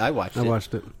it. I watched it. I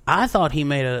watched it. I thought he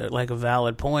made a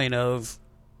valid point of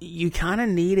you kind of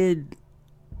needed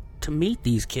to meet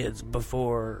these kids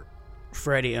before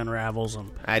Freddy unravels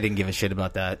them. I didn't give a shit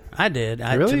about that. I did.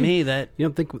 Really? To me, that You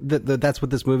don't think that's what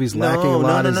this movie's lacking a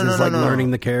lot? Is learning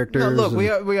the characters? No, look,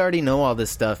 and- we already know all this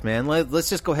stuff, man. Let's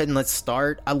just go ahead and let's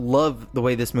start. I love the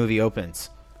way this movie opens.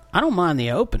 I don't mind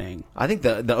the opening, I think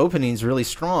the opening's really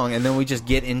strong, and then we just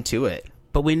get into it.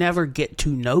 but we never get to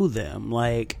know them.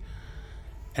 Like,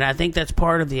 and I think that's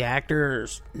part of the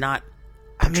actors not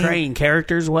portraying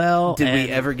characters well. Did we and-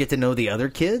 ever get to know the other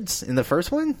kids in the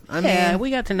first one? Yeah, we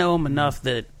got to know them enough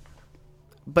that.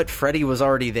 But Freddy was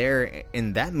already there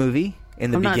in that movie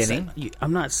in the beginning.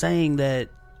 I'm not saying that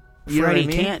You know what I Freddy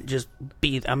mean? can't just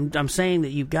be. I'm saying that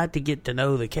you've got to get to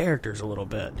know the characters a little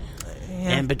bit,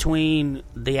 and between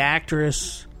the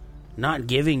actress not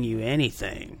giving you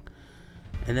anything,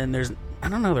 and then there's I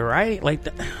don't know the writing. Like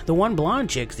the one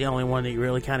blonde chick's the only one that you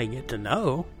really kind of get to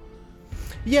know.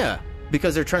 Yeah,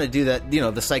 because they're trying to do that, you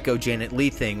know, the Psycho Janet Leigh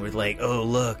thing with like, oh,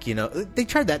 look, you know, they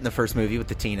tried that in the first movie with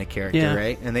the Tina character, Yeah.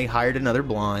 right? And they hired another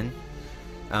blonde.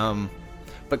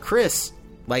 But Chris,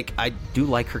 like, I do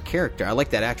like her character. I like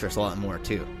that actress a lot more,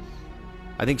 too.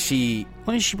 I think she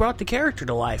brought the character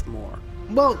to life more.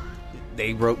 Well,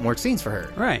 they wrote more scenes for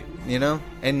her. Right. You know?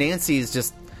 And Nancy is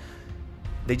just,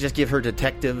 they just give her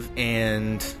detective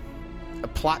and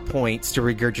plot points to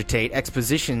regurgitate,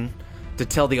 exposition to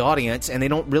tell the audience, and they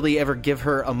don't really ever give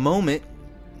her a moment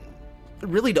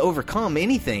really to overcome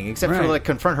anything except for Right. like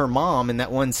confront her mom in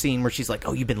that one scene where she's like,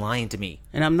 "Oh, you've been lying to me."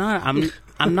 And I'm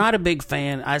not a big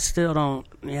fan. I still don't.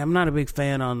 Yeah, I'm not a big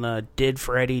fan on the did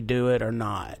Freddy do it or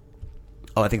not.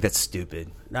 Oh, I think that's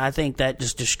stupid. I think that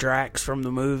just distracts from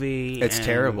the movie. It's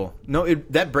terrible. No,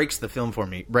 that breaks the film for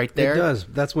me right there. It does.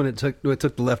 That's when it took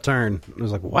the left turn. It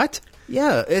was like, what?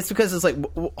 Yeah, it's because it's like,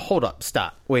 hold up,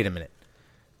 stop, wait a minute.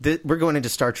 We're going into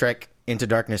Star Trek Into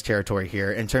Darkness territory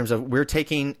here in terms of we're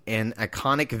taking an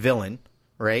iconic villain,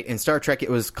 right? In Star Trek,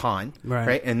 it was Khan,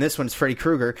 right? And this one's Freddy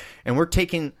Krueger, and we're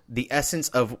taking the essence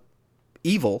of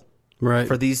evil, right,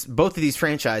 for both of these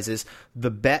franchises,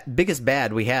 the biggest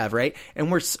bad we have, right?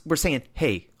 And we're saying,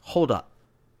 hey, hold up,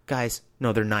 guys,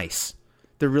 no, they're nice,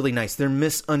 they're really nice, they're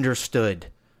misunderstood.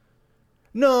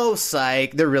 No,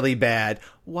 psych, they're really bad.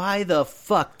 Why the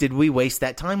fuck did we waste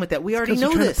that time with that? We already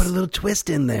know this. To put a little twist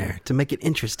in there to make it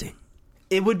interesting.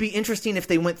 It would be interesting if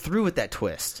they went through with that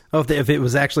twist. Oh, if it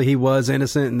was actually he was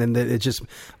innocent, and then it's just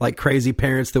like crazy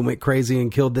parents that went crazy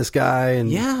and killed this guy,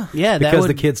 and Yeah, because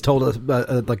the kids told us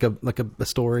like a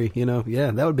story, you know,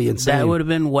 yeah, that would be insane. That would have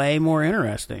been way more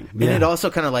interesting. And it also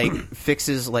kind of like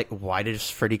fixes like why does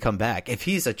Freddy come back if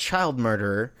he's a child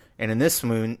murderer, and in this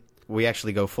moon we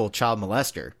actually go full child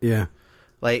molester. Yeah,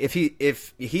 like if he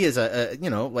is a you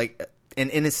know like an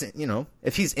innocent, you know,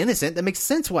 if he's innocent, that makes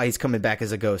sense why he's coming back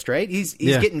as a ghost, right? He's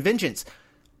getting vengeance.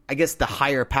 I guess the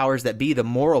higher powers that be, the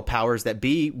moral powers that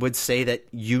be, would say that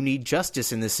you need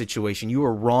justice in this situation. You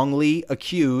were wrongly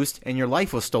accused and your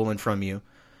life was stolen from you.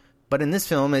 But in this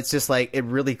film, it's just like it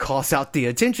really calls out the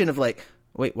attention of like,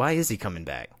 wait, why is he coming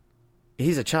back?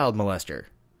 He's a child molester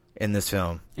in this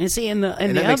film. And see, in the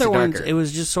that makes other it ones, darker. it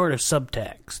was just sort of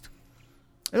subtext.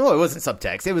 No, it wasn't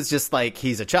subtext. It was just like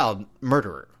he's a child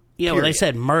murderer. Yeah, well, they period.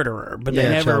 said murderer, but they Yeah,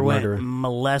 never child went murderer.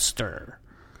 molester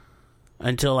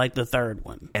until like the third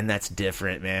one. And that's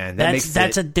different, man.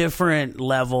 That's a different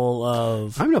level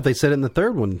of. I don't know if they said it in the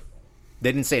third one.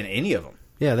 They didn't say in any of them.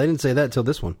 Yeah, they didn't say that till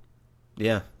this one.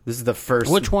 Yeah, this is the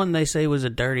first. Which one they say was a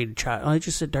dirty child? Oh, they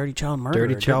just said dirty child murderer.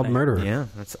 Dirty child didn't they? murderer. Yeah,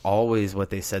 that's always what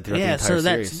they said throughout the Yeah, entire so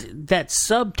series. that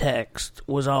subtext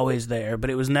was always there, but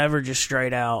it was never just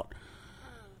straight out.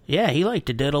 Yeah, he liked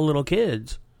to diddle little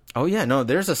kids. Oh yeah, no,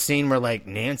 there's a scene where like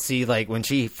Nancy, like when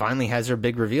she finally has her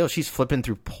big reveal, she's flipping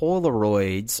through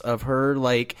Polaroids of her,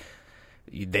 like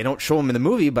they don't show them in the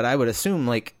movie, but I would assume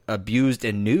like abused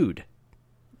and nude,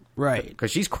 Right?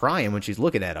 because she's crying when she's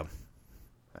looking at him.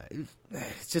 It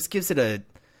just gives it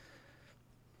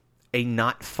a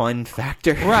not fun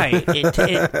factor. Right.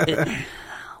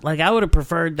 Like, I would have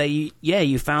preferred that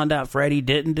you found out Freddy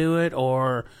didn't do it,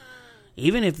 or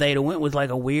even if they'd have went with like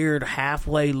a weird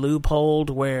halfway loophole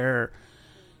where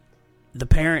the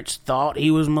parents thought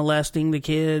he was molesting the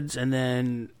kids and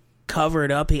then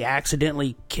covered up he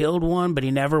accidentally killed one, but he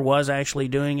never was actually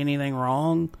doing anything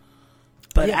wrong.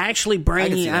 But actually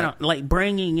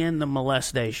bringing in the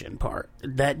molestation part,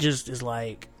 that just is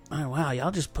like, oh, wow,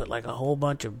 y'all just put like a whole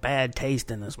bunch of bad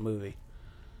taste in this movie.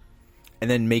 And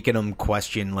then making them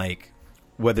question, like,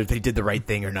 whether they did the right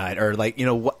thing or not. Or, like, you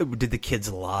know, what, did the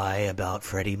kids lie about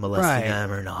Freddy molesting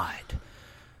them or not?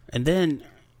 And then,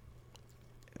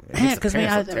 man, because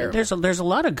there's a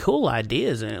lot of cool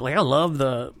ideas in it. Like, I love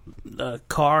the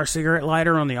car cigarette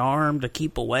lighter on the arm to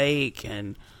keep awake.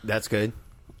 And that's good.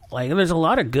 Like, there's a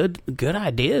lot of good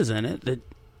ideas in it. That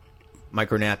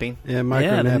micro-napping? Yeah,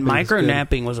 micro-napping.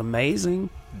 Micro-napping was amazing.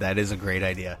 That is a great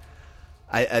idea.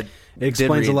 It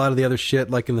explains a lot of the other shit,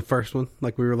 like in the first one.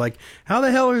 Like, we were like, how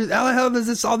the hell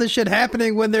is all this shit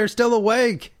happening when they're still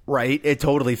awake? Right. It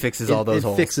totally fixes all those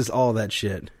holes. It fixes all that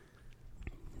shit.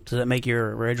 Does that make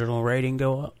your original rating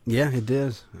go up? Yeah, it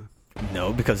does.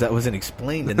 No, because that wasn't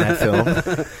explained in that film.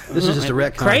 This is just a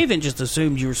retcon. Craven just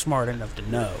assumed you were smart enough to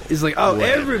know. He's like,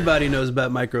 everybody knows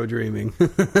about micro-dreaming.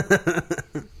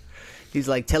 He's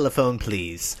like, telephone,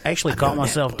 please. I actually caught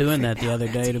myself doing that the other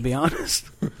day, to be honest.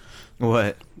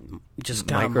 What? Just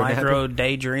kind of micro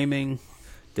daydreaming.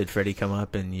 Did Freddy come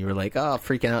up and you were like,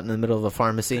 freaking out in the middle of a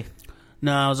pharmacy?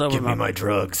 No, I was over Give me my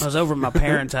drugs. I was over at my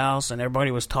parents' house and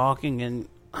everybody was talking, and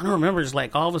I don't remember, just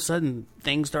like all of a sudden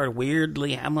things started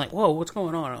weirdly. I'm like, whoa, what's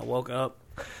going on? I woke up.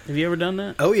 Have you ever done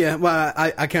that? Oh, yeah. Well,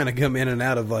 I kind of come in and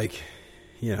out of, like,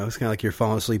 you know, it's kind of like you're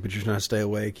falling asleep, but you're trying to stay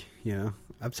awake. You know,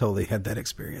 I've totally had that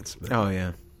experience. But. Oh,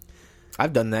 yeah.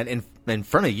 I've done that in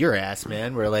front of your ass,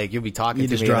 man, where, like, you'll be talking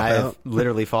to me and I've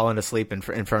literally fallen asleep in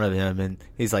front of him, and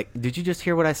he's like, did you just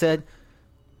hear what I said?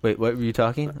 Wait, what were you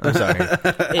talking? I'm sorry.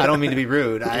 I don't mean to be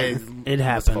rude. It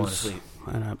happens.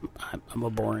 And I'm a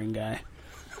boring guy.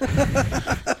 What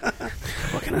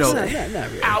can I say? Not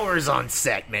really. Hours on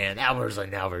set, man. Hours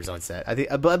on set.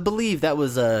 I believe that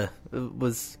was 2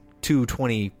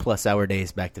 20-plus hour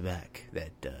days back to back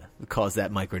that caused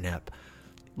that micro nap.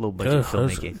 Low budget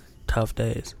filmmaking. Tough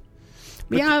days.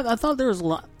 But yeah, I thought there was a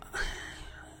lot.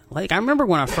 Like, I remember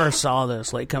when I first saw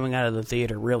this, like, coming out of the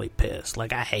theater, really pissed.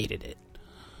 Like, I hated it.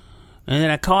 And then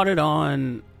I caught it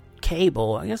on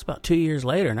cable, I guess about 2 years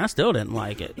later, and I still didn't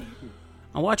like it.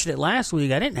 I watched it last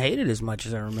week. I didn't hate it as much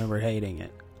as I remember hating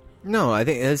it. No, I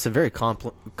think it's a very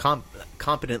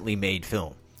competently made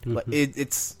film. Mm-hmm.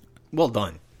 It's well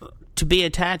done. To be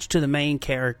attached to the main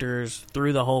characters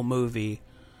through the whole movie,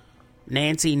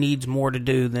 Nancy needs more to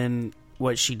do than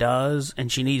what she does,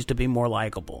 and she needs to be more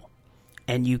likable.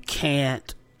 And you just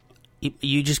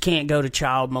can't go to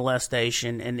child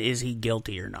molestation and is he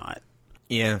guilty or not.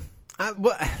 Yeah.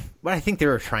 What I think they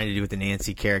were trying to do with the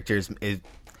Nancy characters is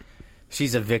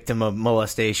she's a victim of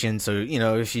molestation, so, you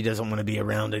know, she doesn't want to be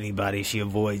around anybody. She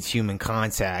avoids human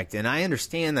contact. And I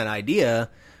understand that idea,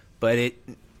 but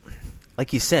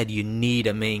like you said, you need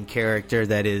a main character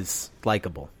that is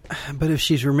likable. But if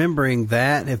she's remembering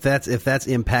that, if that's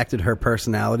impacted her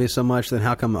personality so much, then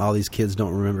how come all these kids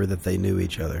don't remember that they knew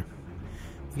each other?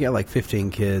 You got like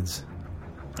 15 kids.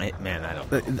 Man, I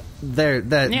don't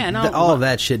know. All of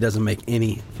that shit doesn't make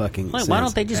any fucking sense. Why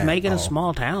don't they just make it a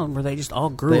small town where they just all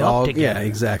grew up together? Yeah,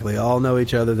 exactly. All know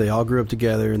each other. They all grew up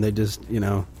together, and they just, you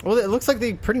know. Well, it looks like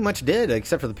they pretty much did,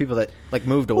 except for the people that, like,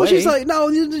 moved away. Well, she's like, no,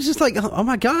 it's just like, oh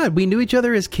my God, we knew each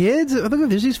other as kids? Look,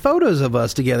 there's these photos of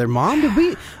us together. Mom, did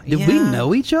we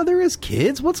know each other as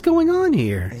kids? What's going on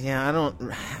here? Yeah,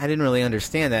 I didn't really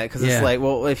understand that, because it's like,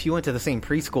 well, if you went to the same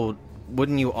preschool,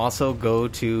 wouldn't you also go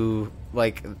to,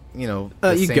 like, you know,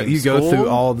 you go through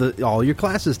all your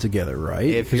classes together,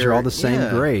 right? Because you're all the same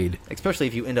grade. Especially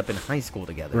if you end up in high school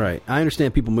together. Right. I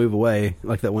understand people move away,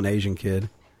 like that one Asian kid.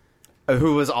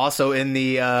 Who was also in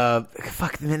the...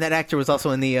 that actor was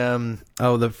also in the...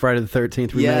 the Friday the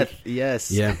 13th remake?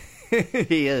 Yes. Yeah.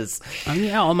 He is.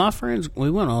 All my friends, we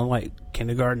went on, like,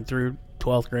 kindergarten through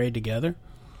 12th grade together.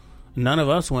 None of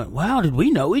us went, wow, did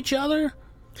we know each other?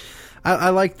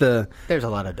 I like the... There's a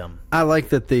lot of dumb. I like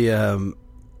that the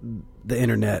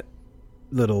internet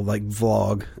little, like,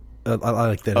 vlog. I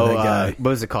like that guy.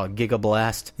 What was it called?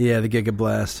 Gigablast? Yeah, the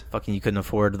Gigablast. Fucking you couldn't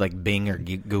afford, like, Bing or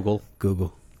Google?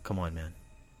 Google. Come on, man.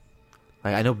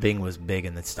 Like, I know Bing was big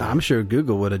in that stuff. I'm sure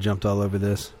Google would have jumped all over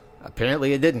this.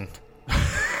 Apparently it didn't.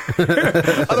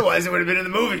 Otherwise it would have been in the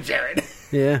movie, Jared.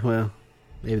 Yeah, well,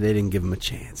 maybe they didn't give him a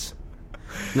chance.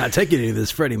 Not taking any of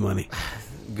this Freddy money.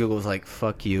 Google's like,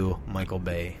 fuck you, Michael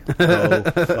Bay. Go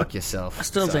fuck yourself. I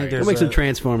still Sorry. think there's We'll make some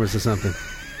Transformers or something.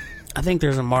 I think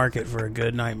there's a market for a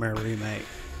good Nightmare remake.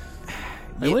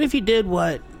 Like, what if you did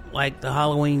what like the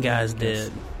Halloween guys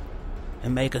did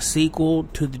and make a sequel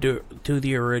to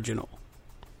the original?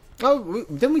 Oh,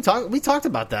 didn't we talk? We talked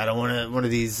about that on one of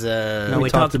these. No, we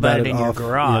talked about it in your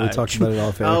garage. Yeah, we talked about it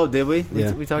off air. Oh, did we?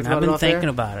 Yeah. We talked And about I've it been off air? thinking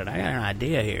about it. I got an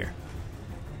idea here.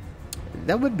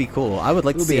 That would be cool. I would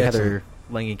like to It would be see Heather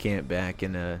Langenkamp back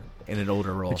in an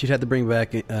older role. But you'd have to bring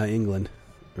back England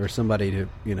or somebody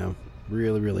to,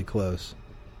 really, really close.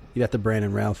 You'd have to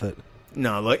Brandon Routh it.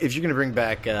 No, look, if you're going to bring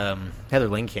back Heather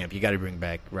Langenkamp, you got to bring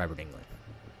back Robert Englund.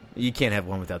 You can't have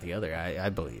one without the other. I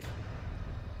believe.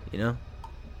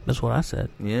 That's what I said.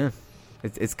 Yeah,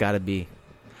 it's got to be.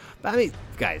 But I mean,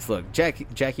 guys, look,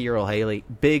 Jackie Earle Haley,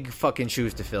 big fucking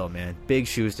shoes to fill, man. Big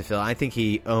shoes to fill. I think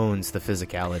he owns the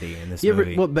physicality in this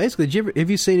movie. Well, basically, have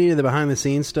you seen any of the behind the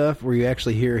scenes stuff where you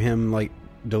actually hear him like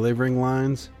delivering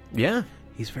lines? Yeah,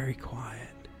 he's very quiet.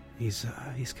 He's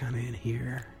kind of in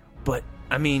here, but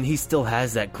I mean, he still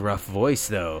has that gruff voice,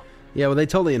 though. Yeah, well, they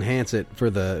totally enhance it for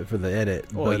the edit.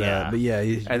 Oh, but, yeah. But yeah,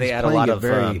 and they add a lot of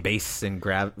bass and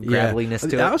graveliness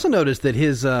to it. I also noticed that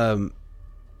his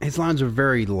lines were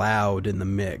very loud in the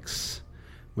mix.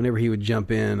 Whenever he would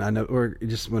jump in, or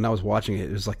just when I was watching it,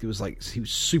 it was like he was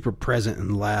super present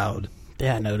and loud.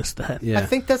 Yeah, I noticed that. Yeah. I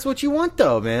think that's what you want,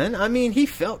 though, man. I mean, he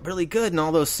felt really good in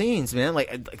all those scenes, man.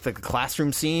 Like the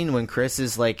classroom scene when Chris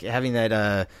is like having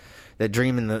that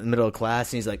dream in the middle of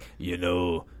class, and he's like,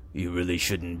 you really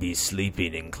shouldn't be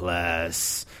sleeping in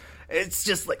class. It's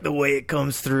just like the way it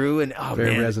comes through, and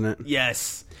very resonant.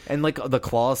 Yes, and like the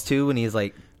claws too, when he's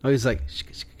like,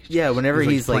 yeah, whenever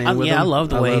he's like I love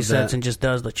the way he sits and just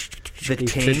does the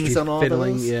tings on all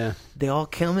fiddling, those. Yeah, they all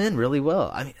come in really well.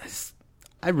 I mean,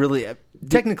 I really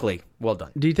technically well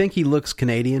done. Do you think he looks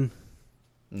Canadian?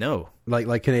 No,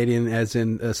 like Canadian, as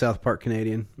in South Park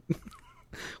Canadian.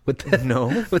 with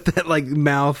that like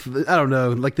mouth, I don't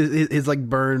know, like his like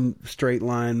burned straight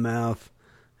line mouth.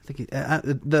 I think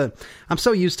I'm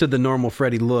so used to the normal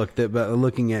Freddy look that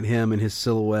looking at him and his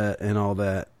silhouette and all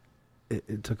that,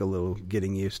 it took a little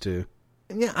getting used to.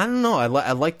 Yeah, I don't know. I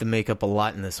like the makeup a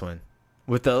lot in this one.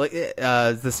 With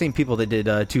the same people that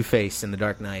did Two-Face in The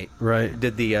Dark Knight, right?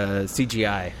 Did the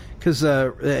CGI. Because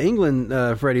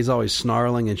England Freddy's always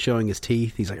snarling and showing his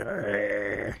teeth. He's like,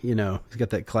 he's got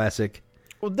that classic.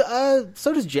 Well,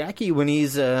 so does Jackie when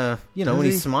he's when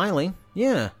he's smiling.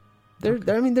 Yeah,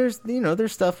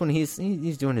 there's stuff when he's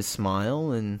doing his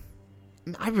smile, and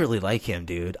I really like him,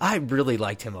 dude. I really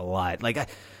liked him a lot. Like,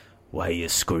 why are you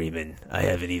screaming? I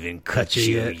haven't even cut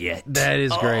you yet. That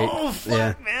is great. Oh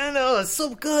fuck, man! Oh, it's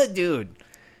so good, dude.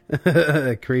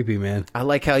 Creepy, man. I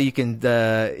like how you can,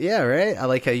 right? I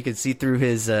like how you can see through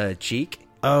his cheek.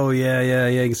 Oh yeah.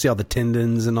 You can see all the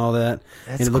tendons and all that,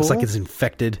 That's and it looks cool. like it's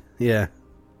infected. Yeah.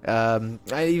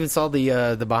 I even saw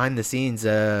the behind the scenes,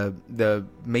 the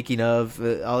making of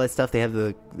all that stuff. They have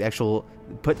the actual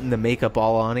putting the makeup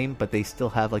all on him, but they still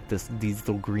have like these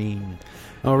little green.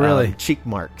 Oh really? Cheek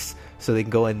marks, so they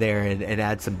can go in there and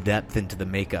add some depth into the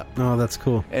makeup. Oh, that's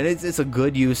cool. And it's a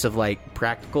good use of like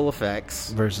practical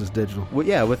effects versus digital. Well,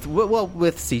 yeah, with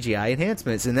CGI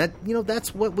enhancements, and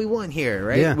that's what we want here,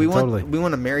 right? Yeah, we totally.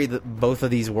 want to marry both of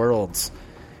these worlds.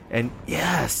 And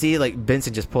yeah, see, like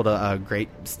Benson just pulled a great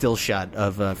still shot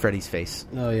of Freddy's face.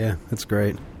 Oh yeah, that's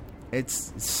great.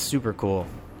 It's super cool.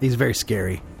 He's very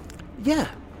scary. Yeah.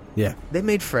 They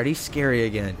made Freddy scary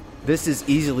again. This is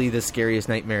easily the scariest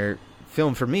Nightmare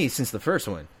film for me since the first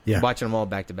one. Yeah. Watching them all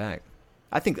back to back.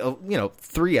 I think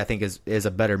 3 I think is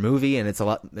a better movie, and it's a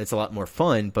lot more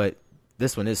fun, but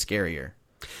this one is scarier.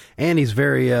 And he's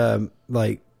very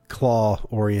like claw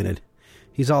oriented.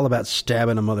 He's all about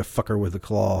stabbing a motherfucker with a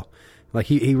claw. Like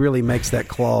he really makes that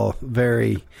claw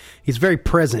he's very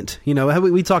present.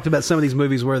 We talked about some of these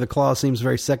movies where the claw seems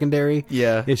very secondary.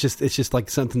 Yeah. It's just like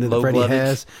something that Low Freddy glovage.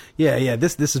 has. Yeah.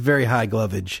 This is very high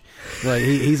glovage. Like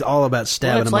he's all about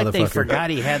stabbing It's a like motherfucker. they forgot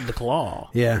he had the claw.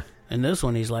 Yeah. And this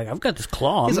one, he's like, I've got this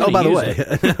claw. By the way,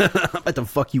 I'm about to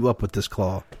fuck you up with this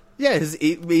claw. Yeah,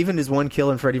 even his one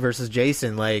kill in Freddy vs.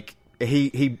 Jason, like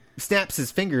he snaps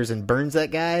his fingers and burns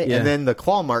that guy, Yeah. and then the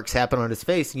claw marks happen on his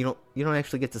face, and you don't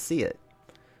actually get to see it.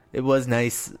 It was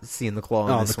nice seeing the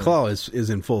claw. Oh, the claw is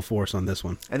in full force on this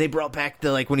one, and they brought back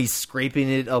the when he's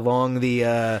scraping it along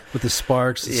the with the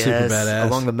sparks. It's yes, super badass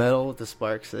along the metal with the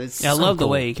sparks. It's I so love the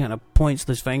cool. way he kind of points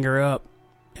this finger up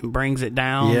and brings it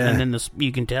down, Yeah. and then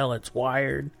you can tell it's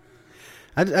wired.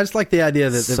 I just like the idea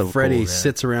that So Freddy cool, man.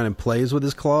 sits around and plays with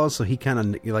his claws. So he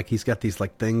kind of he's got these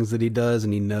like things that he does,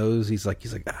 and he knows he's like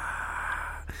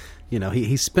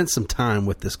he spent some time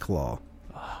with this claw.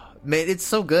 Man, it's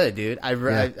so good, dude. I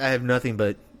have nothing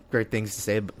but great things to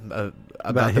say about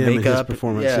the him makeup, and his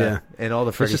performance, and all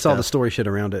the Freddy It's just stuff. all the story shit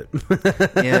around it.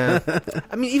 Yeah,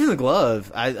 I mean, even the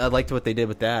glove, I liked what they did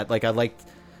with that. Like,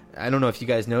 I don't know if you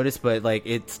guys noticed, but like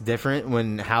it's different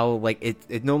when how like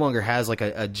it no longer has like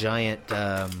a giant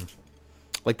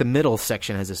like the middle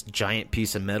section has this giant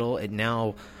piece of metal. It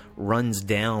now runs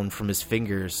down from his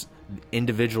fingers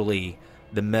individually,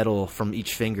 the metal from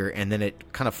each finger, and then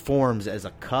it kind of forms as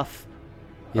a cuff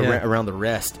around the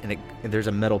wrist, and there's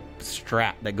a metal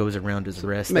strap that goes around his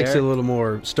wrist. Makes it a little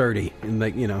more sturdy, and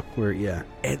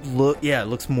it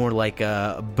looks more like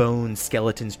a bone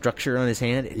skeleton structure on his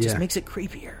hand. It just makes it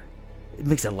creepier. It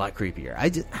makes it a lot creepier. I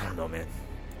don't know, man.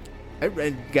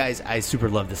 Guys, I super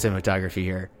love the cinematography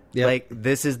here. Yep. Like,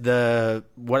 this is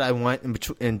what I want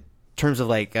in terms of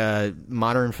like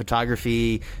modern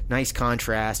photography, nice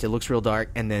contrast. It looks real dark,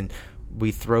 and then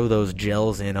we throw those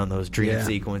gels in on those dream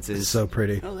sequences. It's so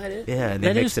pretty. Oh, that is. Yeah,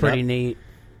 that is pretty neat.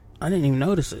 I didn't even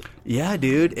notice it. Yeah,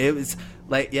 dude. It was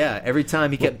like, every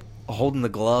time he kept holding the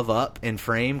glove up in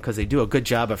frame, because they do a good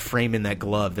job of framing that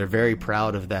glove. They're very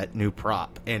proud of that new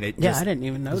prop, and I didn't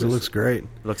even notice. It looks great.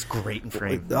 It looks great in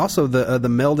frame. Also, the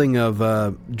melding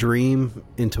of dream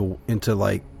into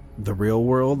like the real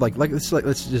world. Let's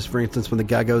just, for instance, when the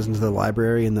guy goes into the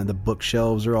library and then the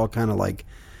bookshelves are all kind of like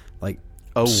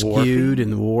skewed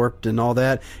and warped and all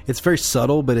that. It's very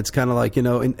subtle, but it's kind of like,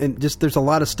 and just there's a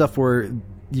lot of stuff where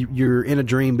you're in a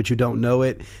dream but you don't know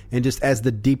it, and just as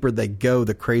the deeper they go,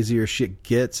 the crazier shit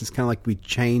gets. It's kind of like we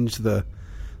change the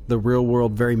real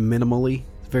world very minimally.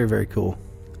 It's very, very cool.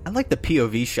 I like the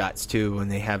POV shots too when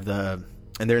they have and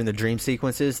they're in the dream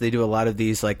sequences. They do a lot of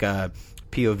these like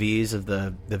POVs of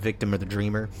the victim or the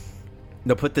dreamer.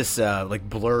 They'll put this like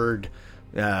blurred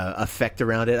effect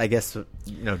around it, I guess, to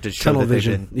show tunnel that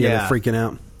vision. They're freaking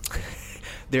out.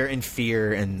 They're in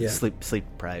fear and sleep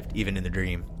deprived, even in the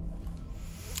dream.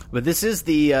 But this is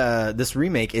this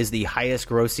remake is the highest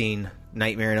grossing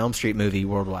Nightmare on Elm Street movie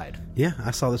worldwide. Yeah,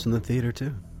 I saw this in the theater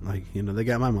too. Like, they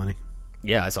got my money.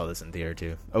 Yeah, I saw this in theater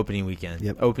too. Opening weekend.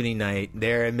 Yep. Opening night.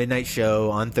 There at midnight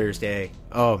show on Thursday.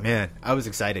 Oh man, I was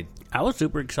excited. I was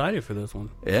super excited for this one.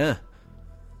 Yeah.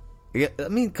 Yeah, I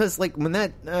mean, because like when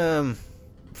that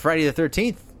Friday the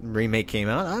 13th remake came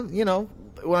out,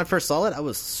 when I first saw it, I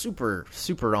was super,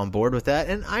 super on board with that.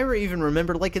 And I even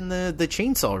remember like in the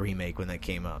Chainsaw remake when that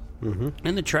came out. Mm-hmm.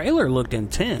 And the trailer looked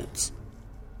intense.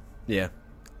 Yeah.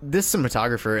 This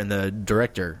cinematographer and the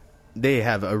director, they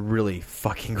have a really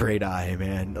fucking great eye,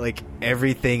 man. Like,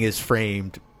 everything is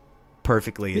framed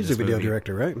perfectly. He's a video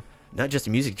director, right? Not just a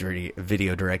music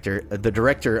video director. The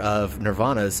director of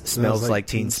Nirvana's Smells Like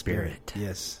Teen Spirit.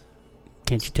 Yes.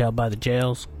 Can't you tell by the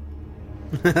jails?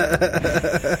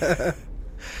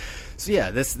 So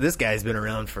yeah, this guy's been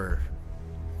around for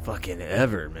fucking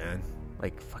ever, man.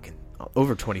 Like fucking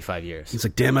over 25 years. He's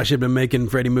like, damn, I should have been making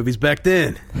Freddy movies back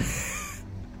then.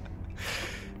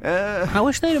 I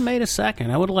wish they'd have made a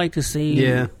second. I would like to see...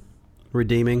 Yeah.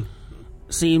 Redeeming.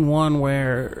 Seeing one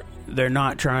where they're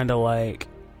not trying to like...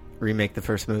 remake the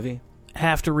first movie?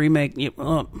 Have to remake...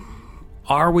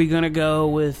 are we going to go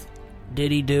with...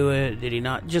 Did he do it? Did he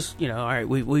not? Just, all right,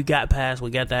 we got past,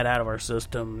 we got that out of our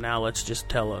system. Now let's just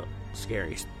tell a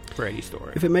scary Freddy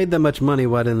story. If it made that much money,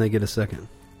 why didn't they get a second?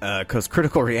 Because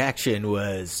critical reaction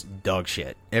was dog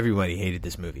shit. Everybody hated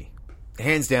this movie.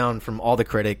 Hands down, from all the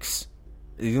critics.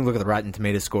 You can look at the Rotten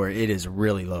Tomatoes score. It is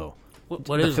really low.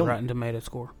 What is the Rotten Tomatoes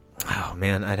score? Oh,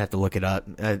 man, I'd have to look it up.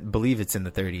 I believe it's in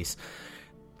the 30s.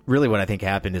 Really what I think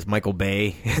happened is Michael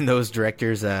Bay and those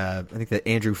directors, I think that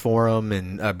Andrew Forum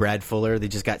and Brad Fuller, they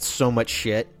just got so much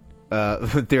shit.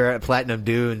 They're at Platinum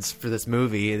Dunes for this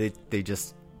movie. They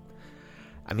just...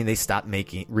 I mean, they stopped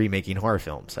remaking horror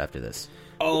films after this.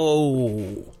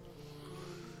 Oh.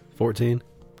 14?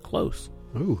 Close.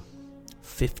 Ooh.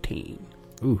 15.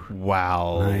 Ooh.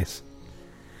 Wow. Nice.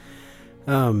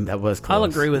 That was close. I'll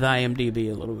agree with IMDb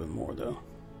a little bit more, though.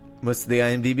 What's the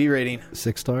IMDb rating?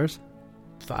 6 stars?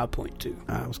 5.2.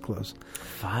 I was close.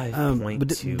 5.2. But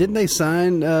didn't they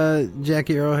sign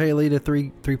Jackie Earle Haley to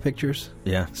three pictures?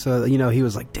 Yeah. So, he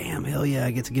was like, damn, hell yeah,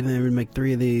 I get to get in there and make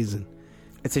 3 of these. And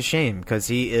it's a shame, because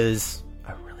he is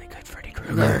a really good Freddy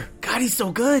Krueger. Yeah. God, he's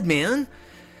so good, man.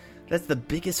 That's the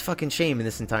biggest fucking shame in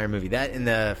this entire movie. That and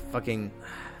the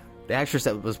actress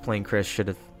that was playing Chris should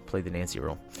have played the Nancy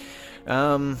role.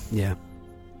 Yeah.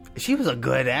 She was a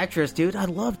good actress, dude. I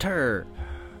loved her.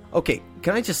 Okay,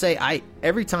 can I just say,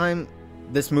 every time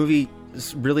this movie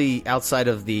is really outside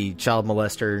of the child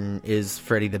molester, is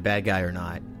Freddy the bad guy or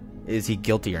not? Is he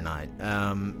guilty or not?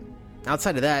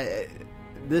 Outside of that,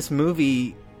 this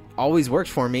movie always works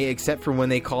for me, except for when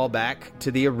they call back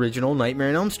to the original Nightmare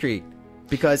on Elm Street.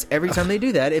 Because every time they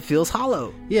do that, it feels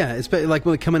hollow. Yeah, it's like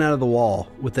when they're coming out of the wall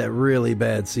with that really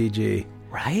bad CG.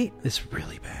 Right? It's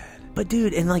really bad. But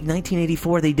dude, in like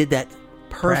 1984, they did that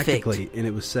perfect. Practically, and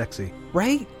it was sexy.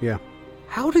 Right? Yeah.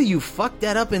 How do you fuck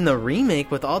that up in the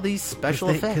remake with all these special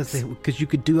effects? Because you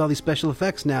could do all these special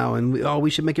effects now, and we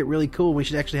should make it really cool. We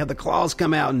should actually have the claws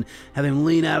come out and have him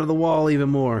lean out of the wall even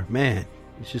more. Man,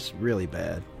 it's just really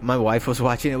bad. My wife was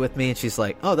watching it with me, and she's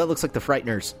like, "Oh, that looks like the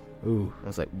Frighteners." Ooh. I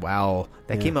was like, "Wow,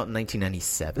 that came out in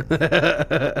 1997."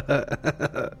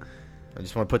 I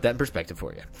just want to put that in perspective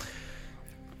for you.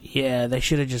 Yeah, they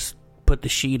should have just put the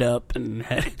sheet up and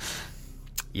had...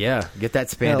 Yeah, get that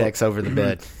spandex over the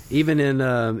bed. Even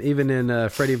in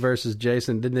Freddy versus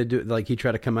Jason, didn't they do like he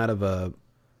tried to come out of a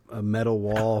metal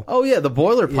wall? Oh yeah, the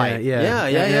boiler pipe. Yeah.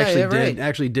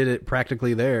 Actually did it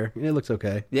practically there. It looks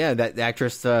okay. Yeah, that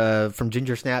actress from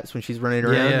Ginger Snaps when she's running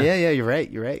around. Yeah, you're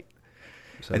right.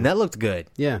 So, and that looked good.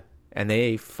 Yeah. And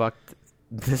they fucked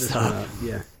this up.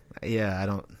 Yeah. Yeah, I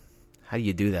don't... How do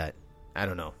you do that? I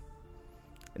don't know.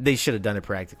 They should have done it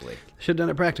practically.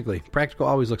 Practical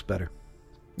always looks better.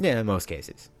 Yeah, in most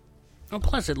cases. Well,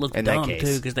 plus it looked dumb,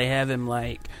 too, because they have him,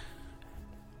 like...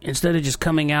 Instead of just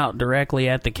coming out directly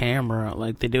at the camera,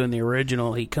 like they do in the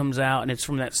original, he comes out and it's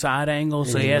from that side angle,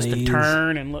 so he has to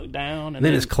turn and look down. And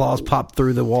then his claws pop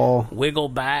through the wall. Wiggle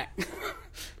back.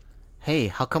 Hey,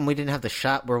 how come we didn't have the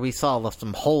shot where we saw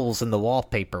some holes in the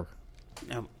wallpaper?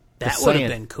 That would have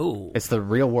been cool. It's the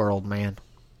real world, man.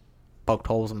 Poked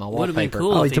holes in my wallpaper. Would have been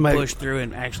cool if he pushed through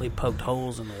and actually poked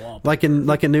holes in the wallpaper.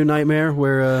 Like a New Nightmare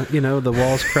where, the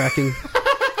wall's cracking.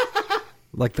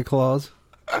 Like the claws.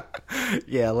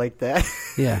 Yeah, like that.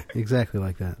 Yeah, exactly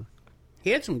like that. He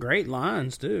had some great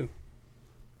lines, too.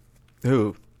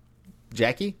 Who?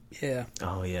 Jackie? Yeah.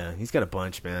 Oh, yeah. He's got a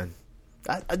bunch, man.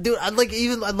 I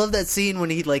love that scene when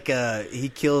he he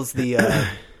kills the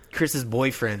Chris's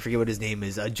boyfriend. Forget what his name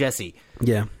is. Jesse.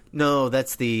 Yeah. No,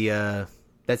 that's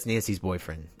that's Nancy's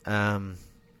boyfriend.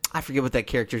 I forget what that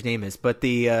character's name is, but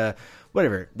the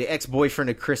ex-boyfriend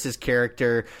of Chris's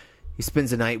character. He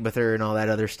spends the night with her and all that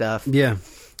other stuff. Yeah.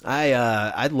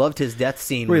 I loved his death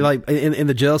scene. Where he in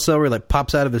the jail cell where he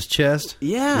pops out of his chest.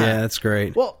 Yeah. Yeah, that's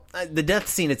great. Well, the death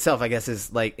scene itself, I guess,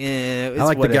 is like, it's I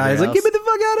like the guy. He's like, get me the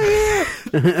fuck out of here.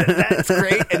 That's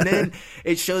great. And then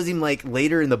it shows him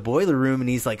later in the boiler room, and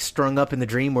he's strung up in the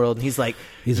dream world, and he's like,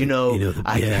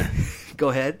 Go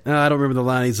ahead. I don't remember the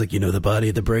line. He's like, the body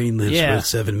of the brain lives for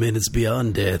 7 minutes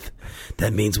beyond death.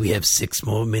 That means we have 6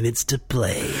 more minutes to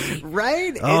play.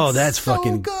 Right? Oh, that's so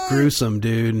fucking gruesome,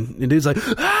 dude. And dude's like,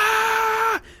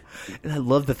 ah! And I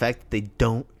love the fact that they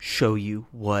don't show you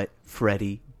what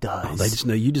Freddy does. Oh, they just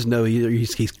know. You just know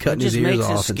he's cutting his ears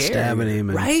off and stabbing him.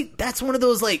 Right? That's one of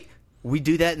those, we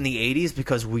do that in the 80s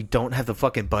because we don't have the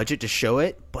fucking budget to show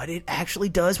it, but it actually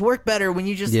does work better when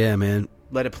you just... Yeah, man.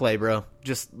 Let it play, bro.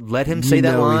 Just let him say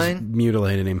that line. He's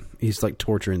mutilating him. He's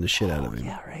torturing the shit out of him.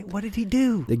 Yeah, right. What did he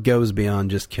do? It goes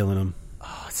beyond just killing him.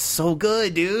 Oh, it's so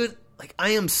good, dude. I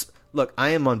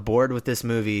am on board with this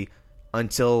movie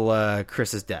until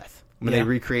Chris's death. When they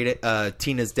recreate it,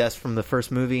 Tina's death from the first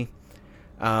movie.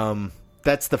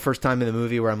 That's the first time in the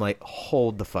movie where I'm like,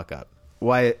 hold the fuck up.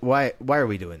 Why are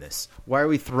we doing this? Why are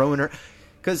we throwing her?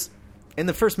 Because in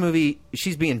the first movie,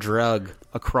 she's being drugged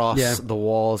across the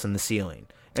walls and the ceiling.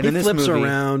 And he flips her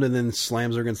around and then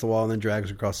slams her against the wall and then drags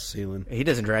her across the ceiling. He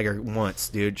doesn't drag her once,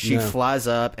 dude. She flies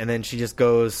up and then she just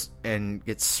goes and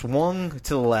gets swung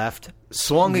to the left,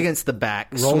 swung against the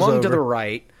back, swung over to the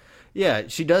right. Yeah,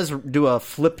 she does do a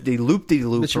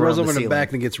flip-de-loop-de-loop. She rolls over in the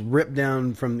back and gets ripped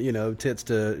down from tits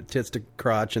to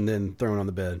crotch and then thrown on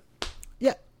the bed.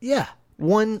 Yeah.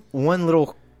 One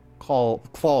little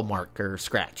claw mark or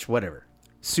scratch, whatever.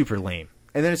 Super lame.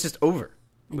 And then it's just over.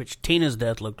 Which Tina's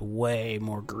death looked way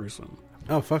more gruesome.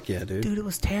 Oh, fuck yeah, dude. Dude, it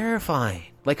was terrifying.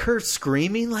 Her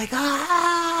screaming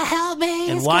help me.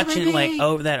 And watching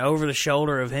over the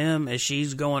shoulder of him as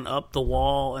she's going up the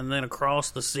wall and then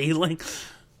across the ceiling.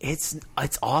 It's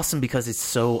awesome because it's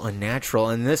so unnatural.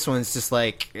 And this one's just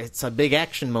it's a big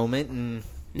action moment. And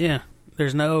yeah,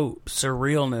 there's no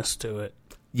surrealness to it.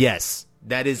 Yes,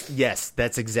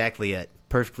 that's exactly it.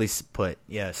 Perfectly put.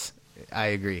 Yes, I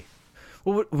agree.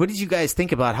 Well, what did you guys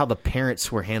think about how the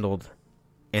parents were handled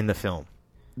in the film?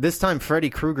 This time,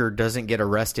 Freddy Krueger doesn't get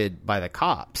arrested by the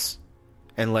cops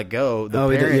and let go.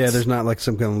 Parents, there's not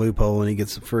some kind of loophole and he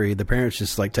gets free. The parents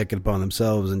just take it upon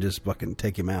themselves and just fucking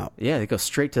take him out. Yeah, they go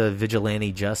straight to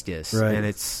vigilante justice,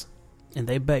 right? And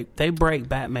they break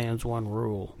Batman's one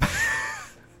rule.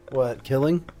 What,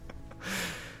 killing?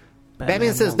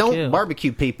 Batman says, won't "Don't kill."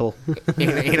 barbecue people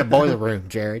in a boiler room,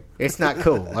 Jared. It's not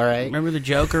cool. All right." Remember the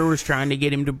Joker was trying to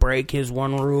get him to break his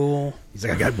one rule? He's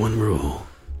like, I got one rule.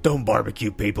 Don't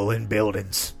barbecue people in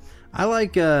buildings. I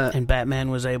like. And Batman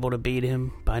was able to beat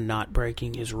him by not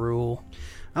breaking his rule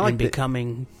and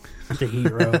becoming the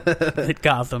hero that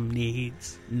Gotham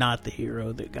needs, not the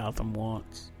hero that Gotham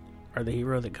wants, or the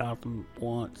hero that Gotham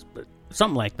wants, but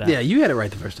something like that. Yeah, you had it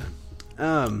right the first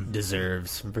time.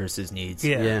 Deserves versus needs.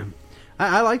 Yeah.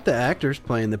 I like the actors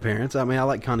playing the parents. I mean, I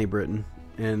like Connie Britton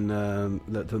and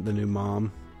the new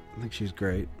mom. I think she's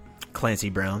great. Clancy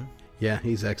Brown. Yeah,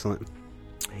 he's excellent.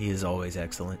 He is always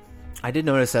excellent. I did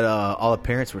notice that all the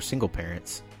parents were single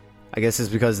parents. I guess it's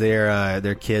because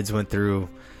their kids went through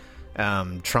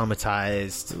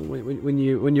traumatized. When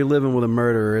you're living with a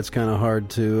murderer, it's kind of hard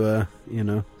to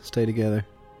stay together.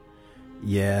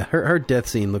 Yeah, her death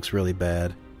scene looks really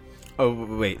bad. Oh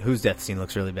wait, whose death scene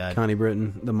looks really bad? Connie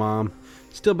Britton, the mom.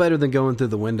 Still better than going through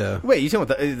the window. Wait, you talking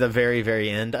about the very, very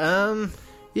end?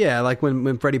 Yeah, like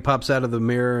when Freddy pops out of the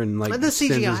mirror and like the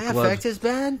sends his CGI glove. effect is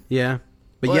bad. Yeah,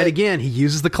 but yet again, he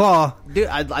uses the claw. Dude,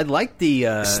 I like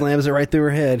the slams it right through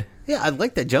her head. Yeah, I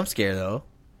like that jump scare though.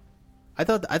 I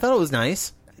thought it was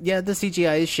nice. Yeah, the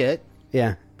CGI is shit.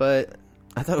 Yeah, but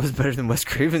I thought it was better than Wes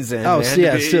Craven's end. Oh, man,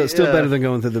 yeah, still better than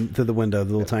going through the window,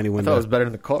 the little tiny I window. thought it was better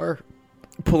in the car,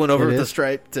 pulling over with the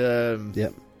striped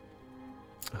yep.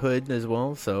 hood as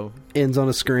well. So ends on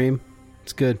a scream.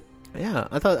 It's good. Yeah,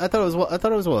 I thought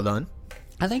it was well done.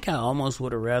 I think I almost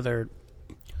would have rather,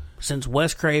 since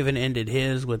Wes Craven ended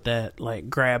his with that like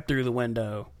grab through the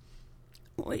window,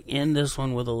 like end this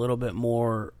one with a little bit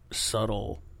more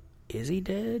subtle. Is he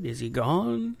dead? Is he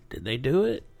gone? Did they do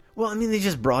it? Well, I mean, they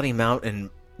just brought him out and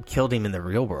killed him in the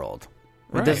real world.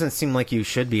 Right. It doesn't seem like you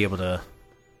should be able to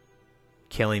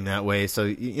kill him that way. So,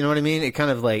 you know what I mean? It kind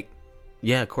of like,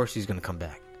 yeah, of course he's going to come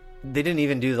back. They didn't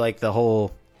even do like the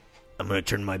whole, I'm going to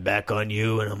turn my back on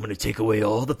you and I'm going to take away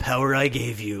all the power I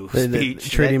gave you They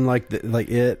speech. treat him like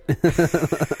it.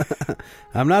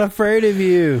 I'm not afraid of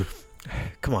you.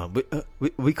 Come on.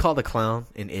 We call the clown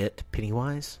in It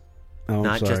Pennywise. Oh,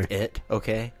 not I'm sorry. just It,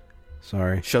 okay?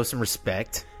 Sorry. Show some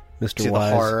respect Mr. to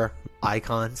Wise. the horror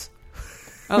icons.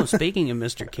 Oh, speaking of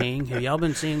Mr. King, have y'all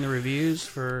been seeing the reviews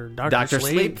for Dr.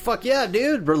 Sleep? Fuck yeah,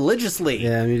 dude. Religiously.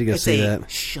 Yeah, I need to go see that. It's a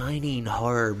shining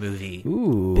horror movie.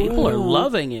 Ooh. People are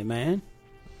loving it, man.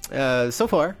 So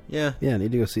far, yeah. Yeah, I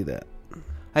need to go see that.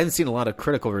 I haven't seen a lot of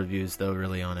critical reviews, though,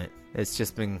 really, on it. It's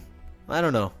just been, I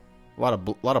don't know, a lot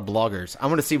of bloggers. I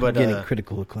want to see what... Getting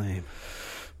critical acclaim.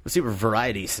 Let's see what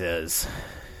Variety says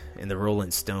in the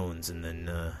Rolling Stones, and then,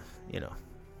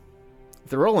 if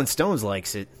the Rolling Stones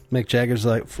likes it... Mick Jagger's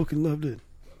like, fucking loved it.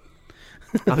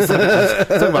 I was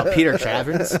talking about Peter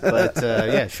Travers, but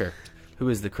yeah, sure. Who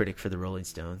is the critic for the Rolling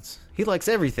Stones? He likes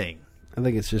everything. I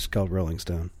think it's just called Rolling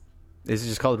Stone. Is it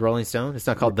just called Rolling Stone? It's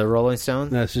not called The Rolling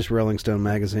Stone? No, it's just Rolling Stone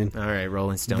magazine. All right,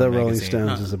 Rolling Stone The magazine. Rolling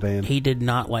Stones is a band. He did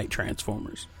not like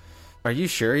Transformers. Are you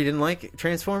sure he didn't like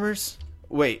Transformers?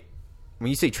 Wait, when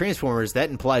you say Transformers,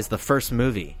 that implies the first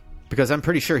movie. Because I'm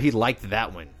pretty sure he liked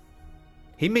that one.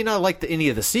 He may not like any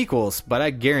of the sequels, but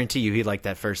I guarantee you he liked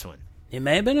that first one. It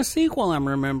may have been a sequel, I'm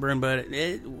remembering, but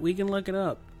we can look it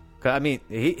up. I mean,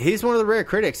 he's one of the rare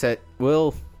critics that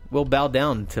will bow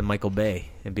down to Michael Bay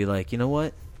and be like, you know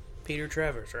what? Peter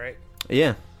Travers, right?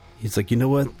 Yeah. He's like, you know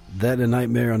what? That and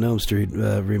Nightmare on Elm Street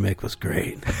remake was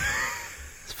great.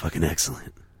 It's fucking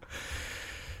excellent.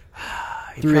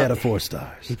 3 out of 4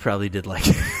 stars. He probably did like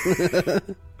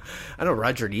it. I know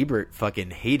Roger Ebert fucking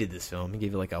hated this film. He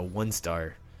gave it like a 1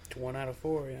 star. 1 out of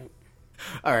 4, yeah.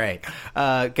 All right.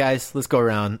 Guys, let's go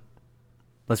around.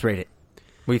 Let's rate it.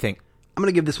 What do you think? I'm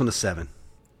going to give this one a 7.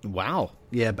 Wow.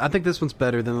 Yeah, I think this one's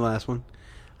better than the last one.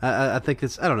 I think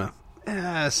it's, I don't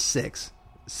know, 6.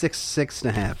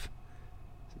 6.5.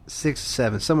 6,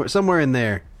 7. Somewhere in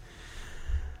there.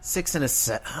 6 and a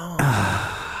 7.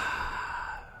 Oh.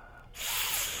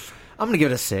 I'm going to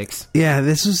give it a 6. Yeah,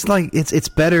 this is like, it's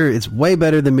better. It's way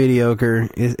better than mediocre.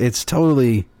 It's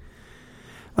totally,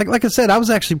 like I said, I was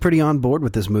actually pretty on board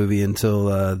with this movie until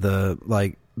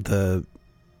the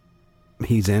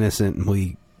he's innocent and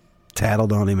we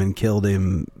tattled on him and killed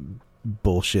him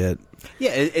bullshit.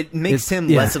 Yeah, it makes him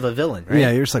less of a villain, right? Yeah,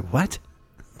 you're just like, what?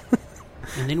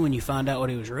 And then when you find out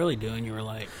what he was really doing, you were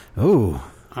like, oh,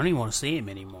 I don't even want to see him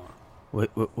anymore.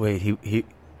 Wait,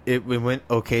 it went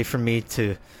okay for me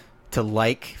to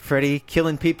like Freddy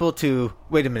killing people to,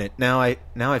 wait a minute, now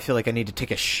I feel like I need to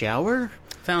take a shower?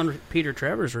 Found Peter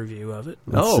Travers' review of it.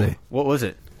 Let's see. What was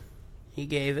it? He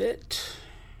gave it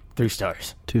 3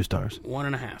 stars. 2 stars.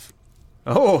 1.5.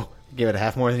 Oh, give it a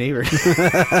half more than Ebert.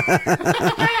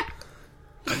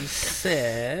 He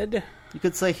said... You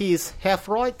could say he's half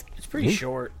right. It's pretty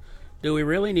short. Do we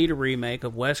really need a remake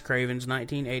of Wes Craven's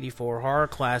 1984 horror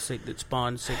classic that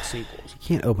spawned 6 sequels? You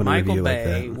can't open a Michael review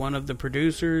Bay, like that. one of the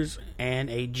producers and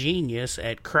a genius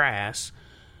at Crass,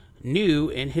 knew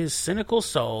in his cynical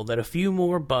soul that a few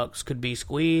more bucks could be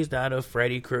squeezed out of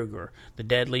Freddy Krueger, the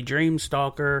deadly dream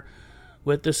stalker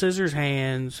with the scissors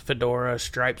hands, fedora,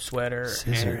 striped sweater,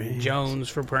 and Jones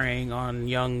for preying on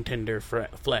young tender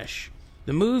flesh.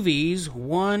 The movie's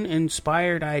one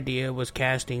inspired idea was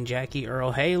casting Jackie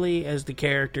Earle Haley as the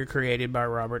character created by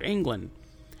Robert Englund.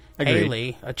 Agreed.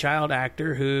 Haley, a child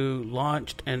actor who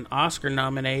launched an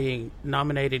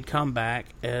Oscar-nominated comeback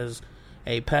as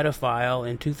a pedophile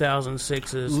in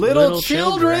 2006's Little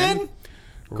Children,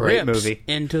 Great rips movie.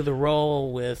 into the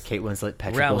role with Kate Winslet,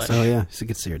 Patrick relish. Wilson. Oh, yeah. You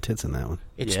could see her tits in that one.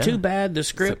 It's too bad the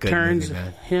script good turns movie,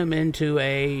 man. him into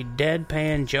a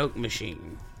deadpan joke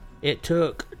machine. It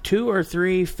took 2 or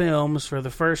 3 films for the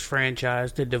first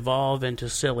franchise to devolve into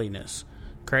silliness.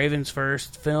 Craven's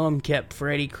first film kept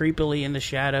Freddy creepily in the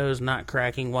shadows, not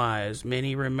cracking wise.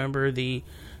 Many remember the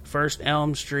first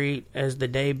Elm Street as the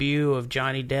debut of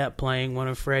Johnny Depp playing one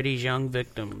of Freddy's young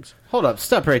victims. Hold up,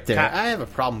 stop right there. I have a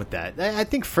problem with that. I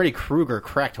think Freddy Krueger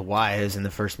cracked wise in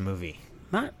the first movie.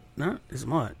 Not as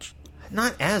much.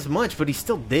 Not as much, but he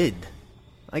still did.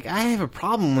 Like, I have a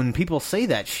problem when people say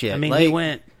that shit. I mean, like, he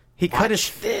went... He cut Watch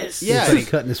his this. Yeah, He's like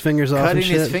cutting his fingers off. cutting and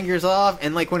shit. his fingers off,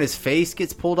 and like when his face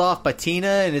gets pulled off by Tina,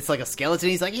 and it's like a skeleton.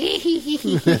 He's like,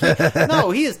 no,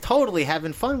 he is totally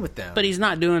having fun with them. But he's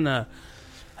not doing the,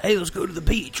 hey, let's go to the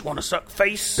beach. Want to suck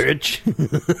face? Bitch.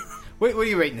 What are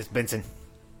you rating this, Benson?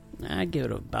 I give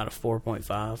it about a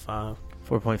 4.5.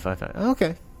 4.55.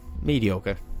 Okay,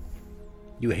 mediocre.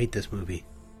 You hate this movie.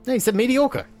 No, he said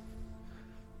mediocre.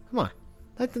 Come on,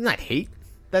 that's not hate.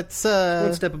 That's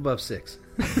One step above 6.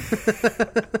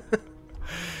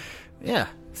 Yeah,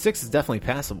 6 is definitely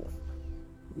passable.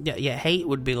 Yeah, hate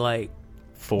would be like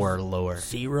 4 or lower.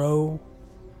 0.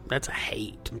 That's a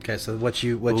hate. Okay, so what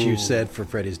you said for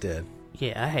Freddy's Dead.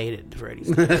 Yeah, I hated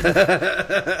Freddy's.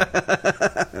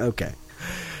 Okay.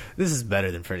 This is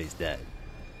better than Freddy's Dead.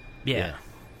 Yeah.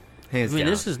 Hands I mean,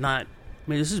 down.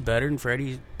 this is better than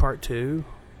Freddy's Part 2.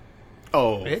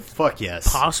 Oh, It's fuck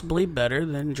yes. Possibly better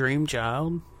than Dream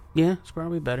Child. Yeah, it's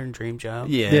probably better than Dream Child.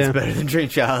 Yeah, it's better than Dream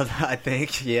Child, I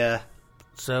think. Yeah.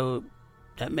 So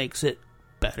that makes it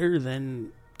better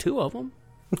than 2 of them.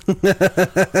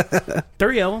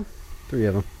 3 of them. 3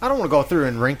 of them. I don't want to go through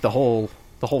and rank the whole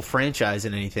franchise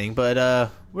in anything,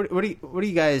 but what do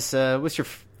you guys? What's your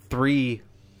 3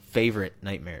 favorite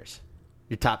nightmares?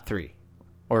 Your top 3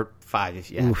 or 5 if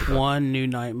you have. 1 New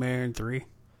Nightmare and 3.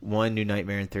 1 New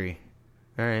Nightmare and 3.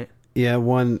 All right. Yeah,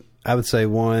 1. I would say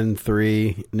 1,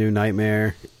 3, New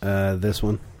Nightmare. This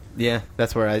one. Yeah,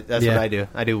 that's what I do.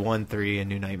 I do 1, 3, and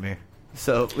New Nightmare.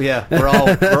 So yeah, we're all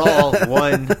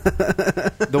 1.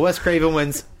 The Wes Craven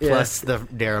ones plus the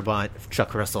Darabont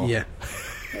Chuck Russell. Yeah.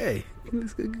 Hey,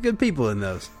 good people in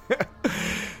those.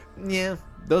 Yeah,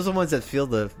 those are the ones that feel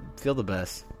the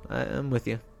best. I'm with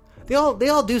you. They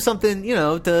all do something,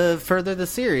 to further the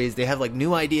series. They have like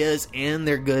new ideas and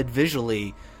they're good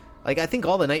visually. Like I think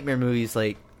all the Nightmare movies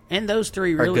and those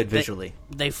 3 are really good visually.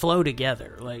 They flow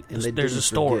together. Like And they there's a didn't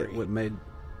story. forget what made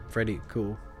Freddy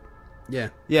cool. Yeah.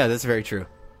 Yeah, that's very true.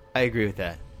 I agree with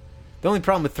that. The only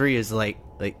problem with 3 is like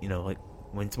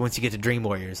once you get to Dream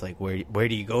Warriors, like where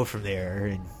do you go from there?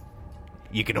 And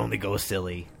you can only go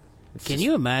silly. Can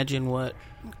you imagine what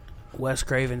Wes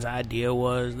Craven's idea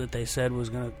was that they said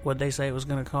what they say it was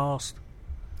gonna cost?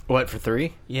 What for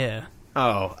 3? Yeah.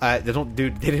 Oh, they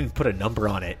didn't put a number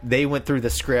on it. They went through the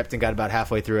script and got about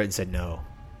halfway through it and said no.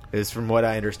 Is from what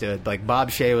I understood. Like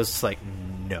Bob Shea was just like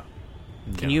no.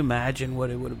 Can you imagine what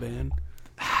it would have been?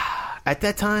 At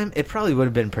that time, it probably would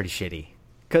have been pretty shitty.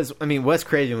 Because I mean, Wes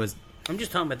Craven was. I'm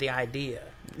just talking about the idea.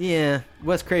 Yeah,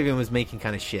 Wes Craven was making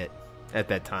kind of shit at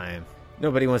that time.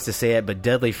 Nobody wants to say it, but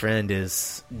Deadly Friend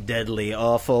is deadly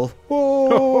awful.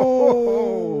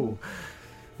 Oh!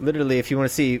 Literally, if you want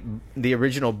to see the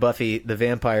original Buffy the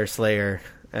Vampire Slayer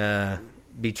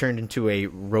be turned into a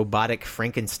robotic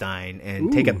Frankenstein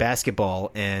and take a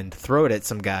basketball and throw it at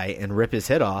some guy and rip his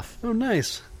head off. Oh,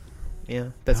 nice. Yeah,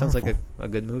 that sounds like a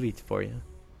good movie for you.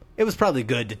 It was probably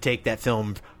good to take that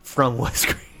film from Wes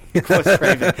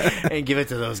Craven and give it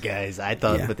to those guys. I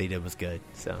thought what they did was good.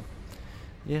 So,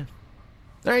 yeah.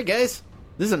 All right, guys.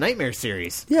 This is a Nightmare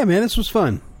series. Yeah, man, this was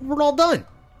fun. We're all done.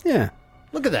 Yeah.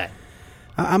 Look at that.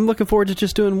 I'm looking forward to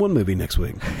just doing one movie next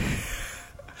week.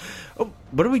 Oh,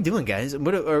 what are we doing, guys?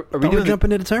 What are we We're doing?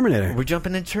 jumping into Terminator. We're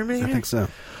jumping into Terminator? I think so.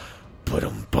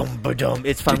 Ba-dum, bum, ba-dum.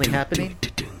 It's finally happening.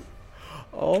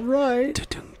 All right.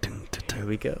 There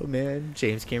we go, man.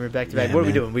 James Cameron back to back. Yeah, What are we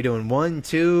man. doing? We doing 1,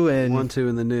 2, and 1, 2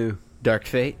 in the new. Dark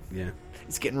Fate. Yeah.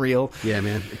 It's getting real. Yeah,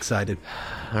 man. Excited.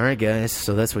 All right, guys.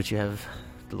 So that's what you have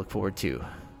to look forward to.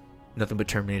 Nothing but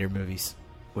Terminator movies,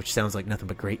 which sounds like nothing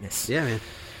but greatness. Yeah, man.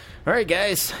 All right,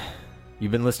 guys.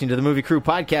 You've been listening to the Movie Crew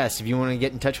podcast. If you want to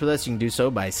get in touch with us, you can do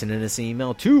so by sending us an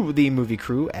email to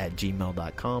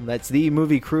themoviecrew@gmail.com. That's the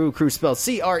Movie Crew, crew spelled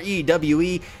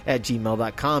CREWE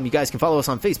 @gmail.com. You guys can follow us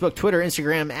on Facebook, Twitter,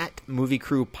 Instagram @Movie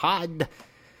Crew Pod.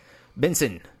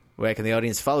 Benson, where can the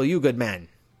audience follow you, good man?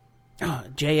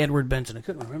 J. Edward Benson. I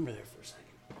couldn't remember there for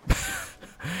a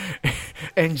second.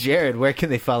 And Jared, where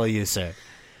can they follow you, sir?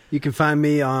 You can find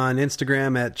me on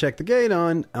Instagram at Check the Gate,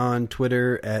 on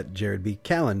Twitter at Jared B.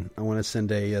 Callen. I want to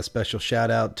send a special shout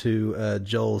out to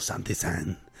Joel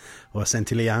Santillan or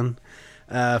Santillan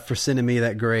for sending me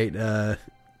that great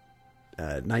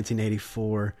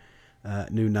 1984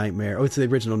 new Nightmare. Oh, it's the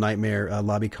original Nightmare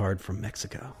lobby card from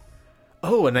Mexico.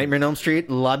 Oh, a Nightmare on Elm Street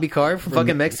lobby card from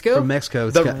fucking Mexico? From Mexico.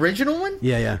 The original one?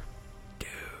 Yeah, yeah. Dude.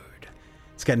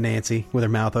 It's got Nancy with her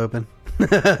mouth open.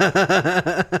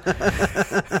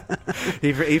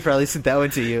 He probably sent that one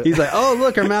to you. He's like, oh,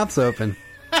 look, her mouth's open.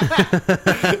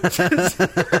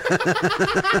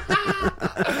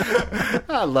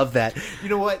 I love that. You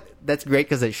know what? That's great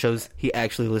because it shows he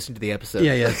actually listened to the episode.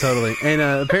 Yeah, yeah, totally. And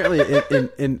apparently,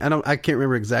 I can't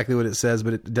remember exactly what it says,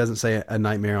 but it doesn't say a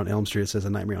Nightmare on Elm Street. It says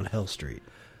a Nightmare on Hell Street,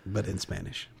 but in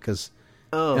Spanish because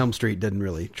Elm Street didn't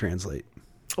really translate.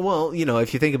 Well, you know,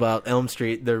 if you think about Elm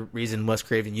Street, the reason Wes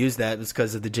Craven used that was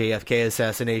because of the JFK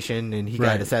assassination, and he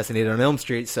got assassinated on Elm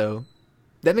Street, so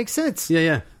that makes sense. Yeah,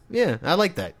 yeah. Yeah, I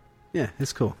like that. Yeah,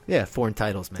 it's cool. Yeah, foreign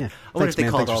titles, man. Yeah. I wonder if they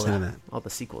called all the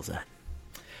sequels that.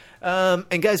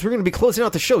 And guys, we're going to be closing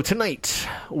out the show tonight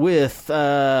with, what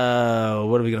are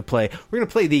we going to play? We're going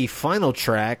to play the final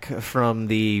track from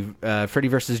the Freddy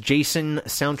vs. Jason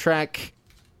soundtrack.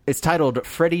 It's titled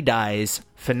Freddy Dies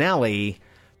Finale.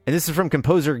 And this is from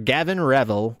composer Gavin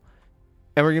Revel.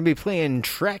 And we're going to be playing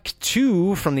track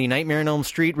 2 from the Nightmare on Elm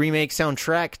Street remake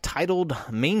soundtrack titled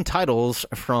Main Titles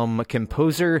from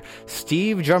composer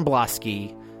Steve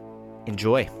Jamblaski.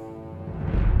 Enjoy.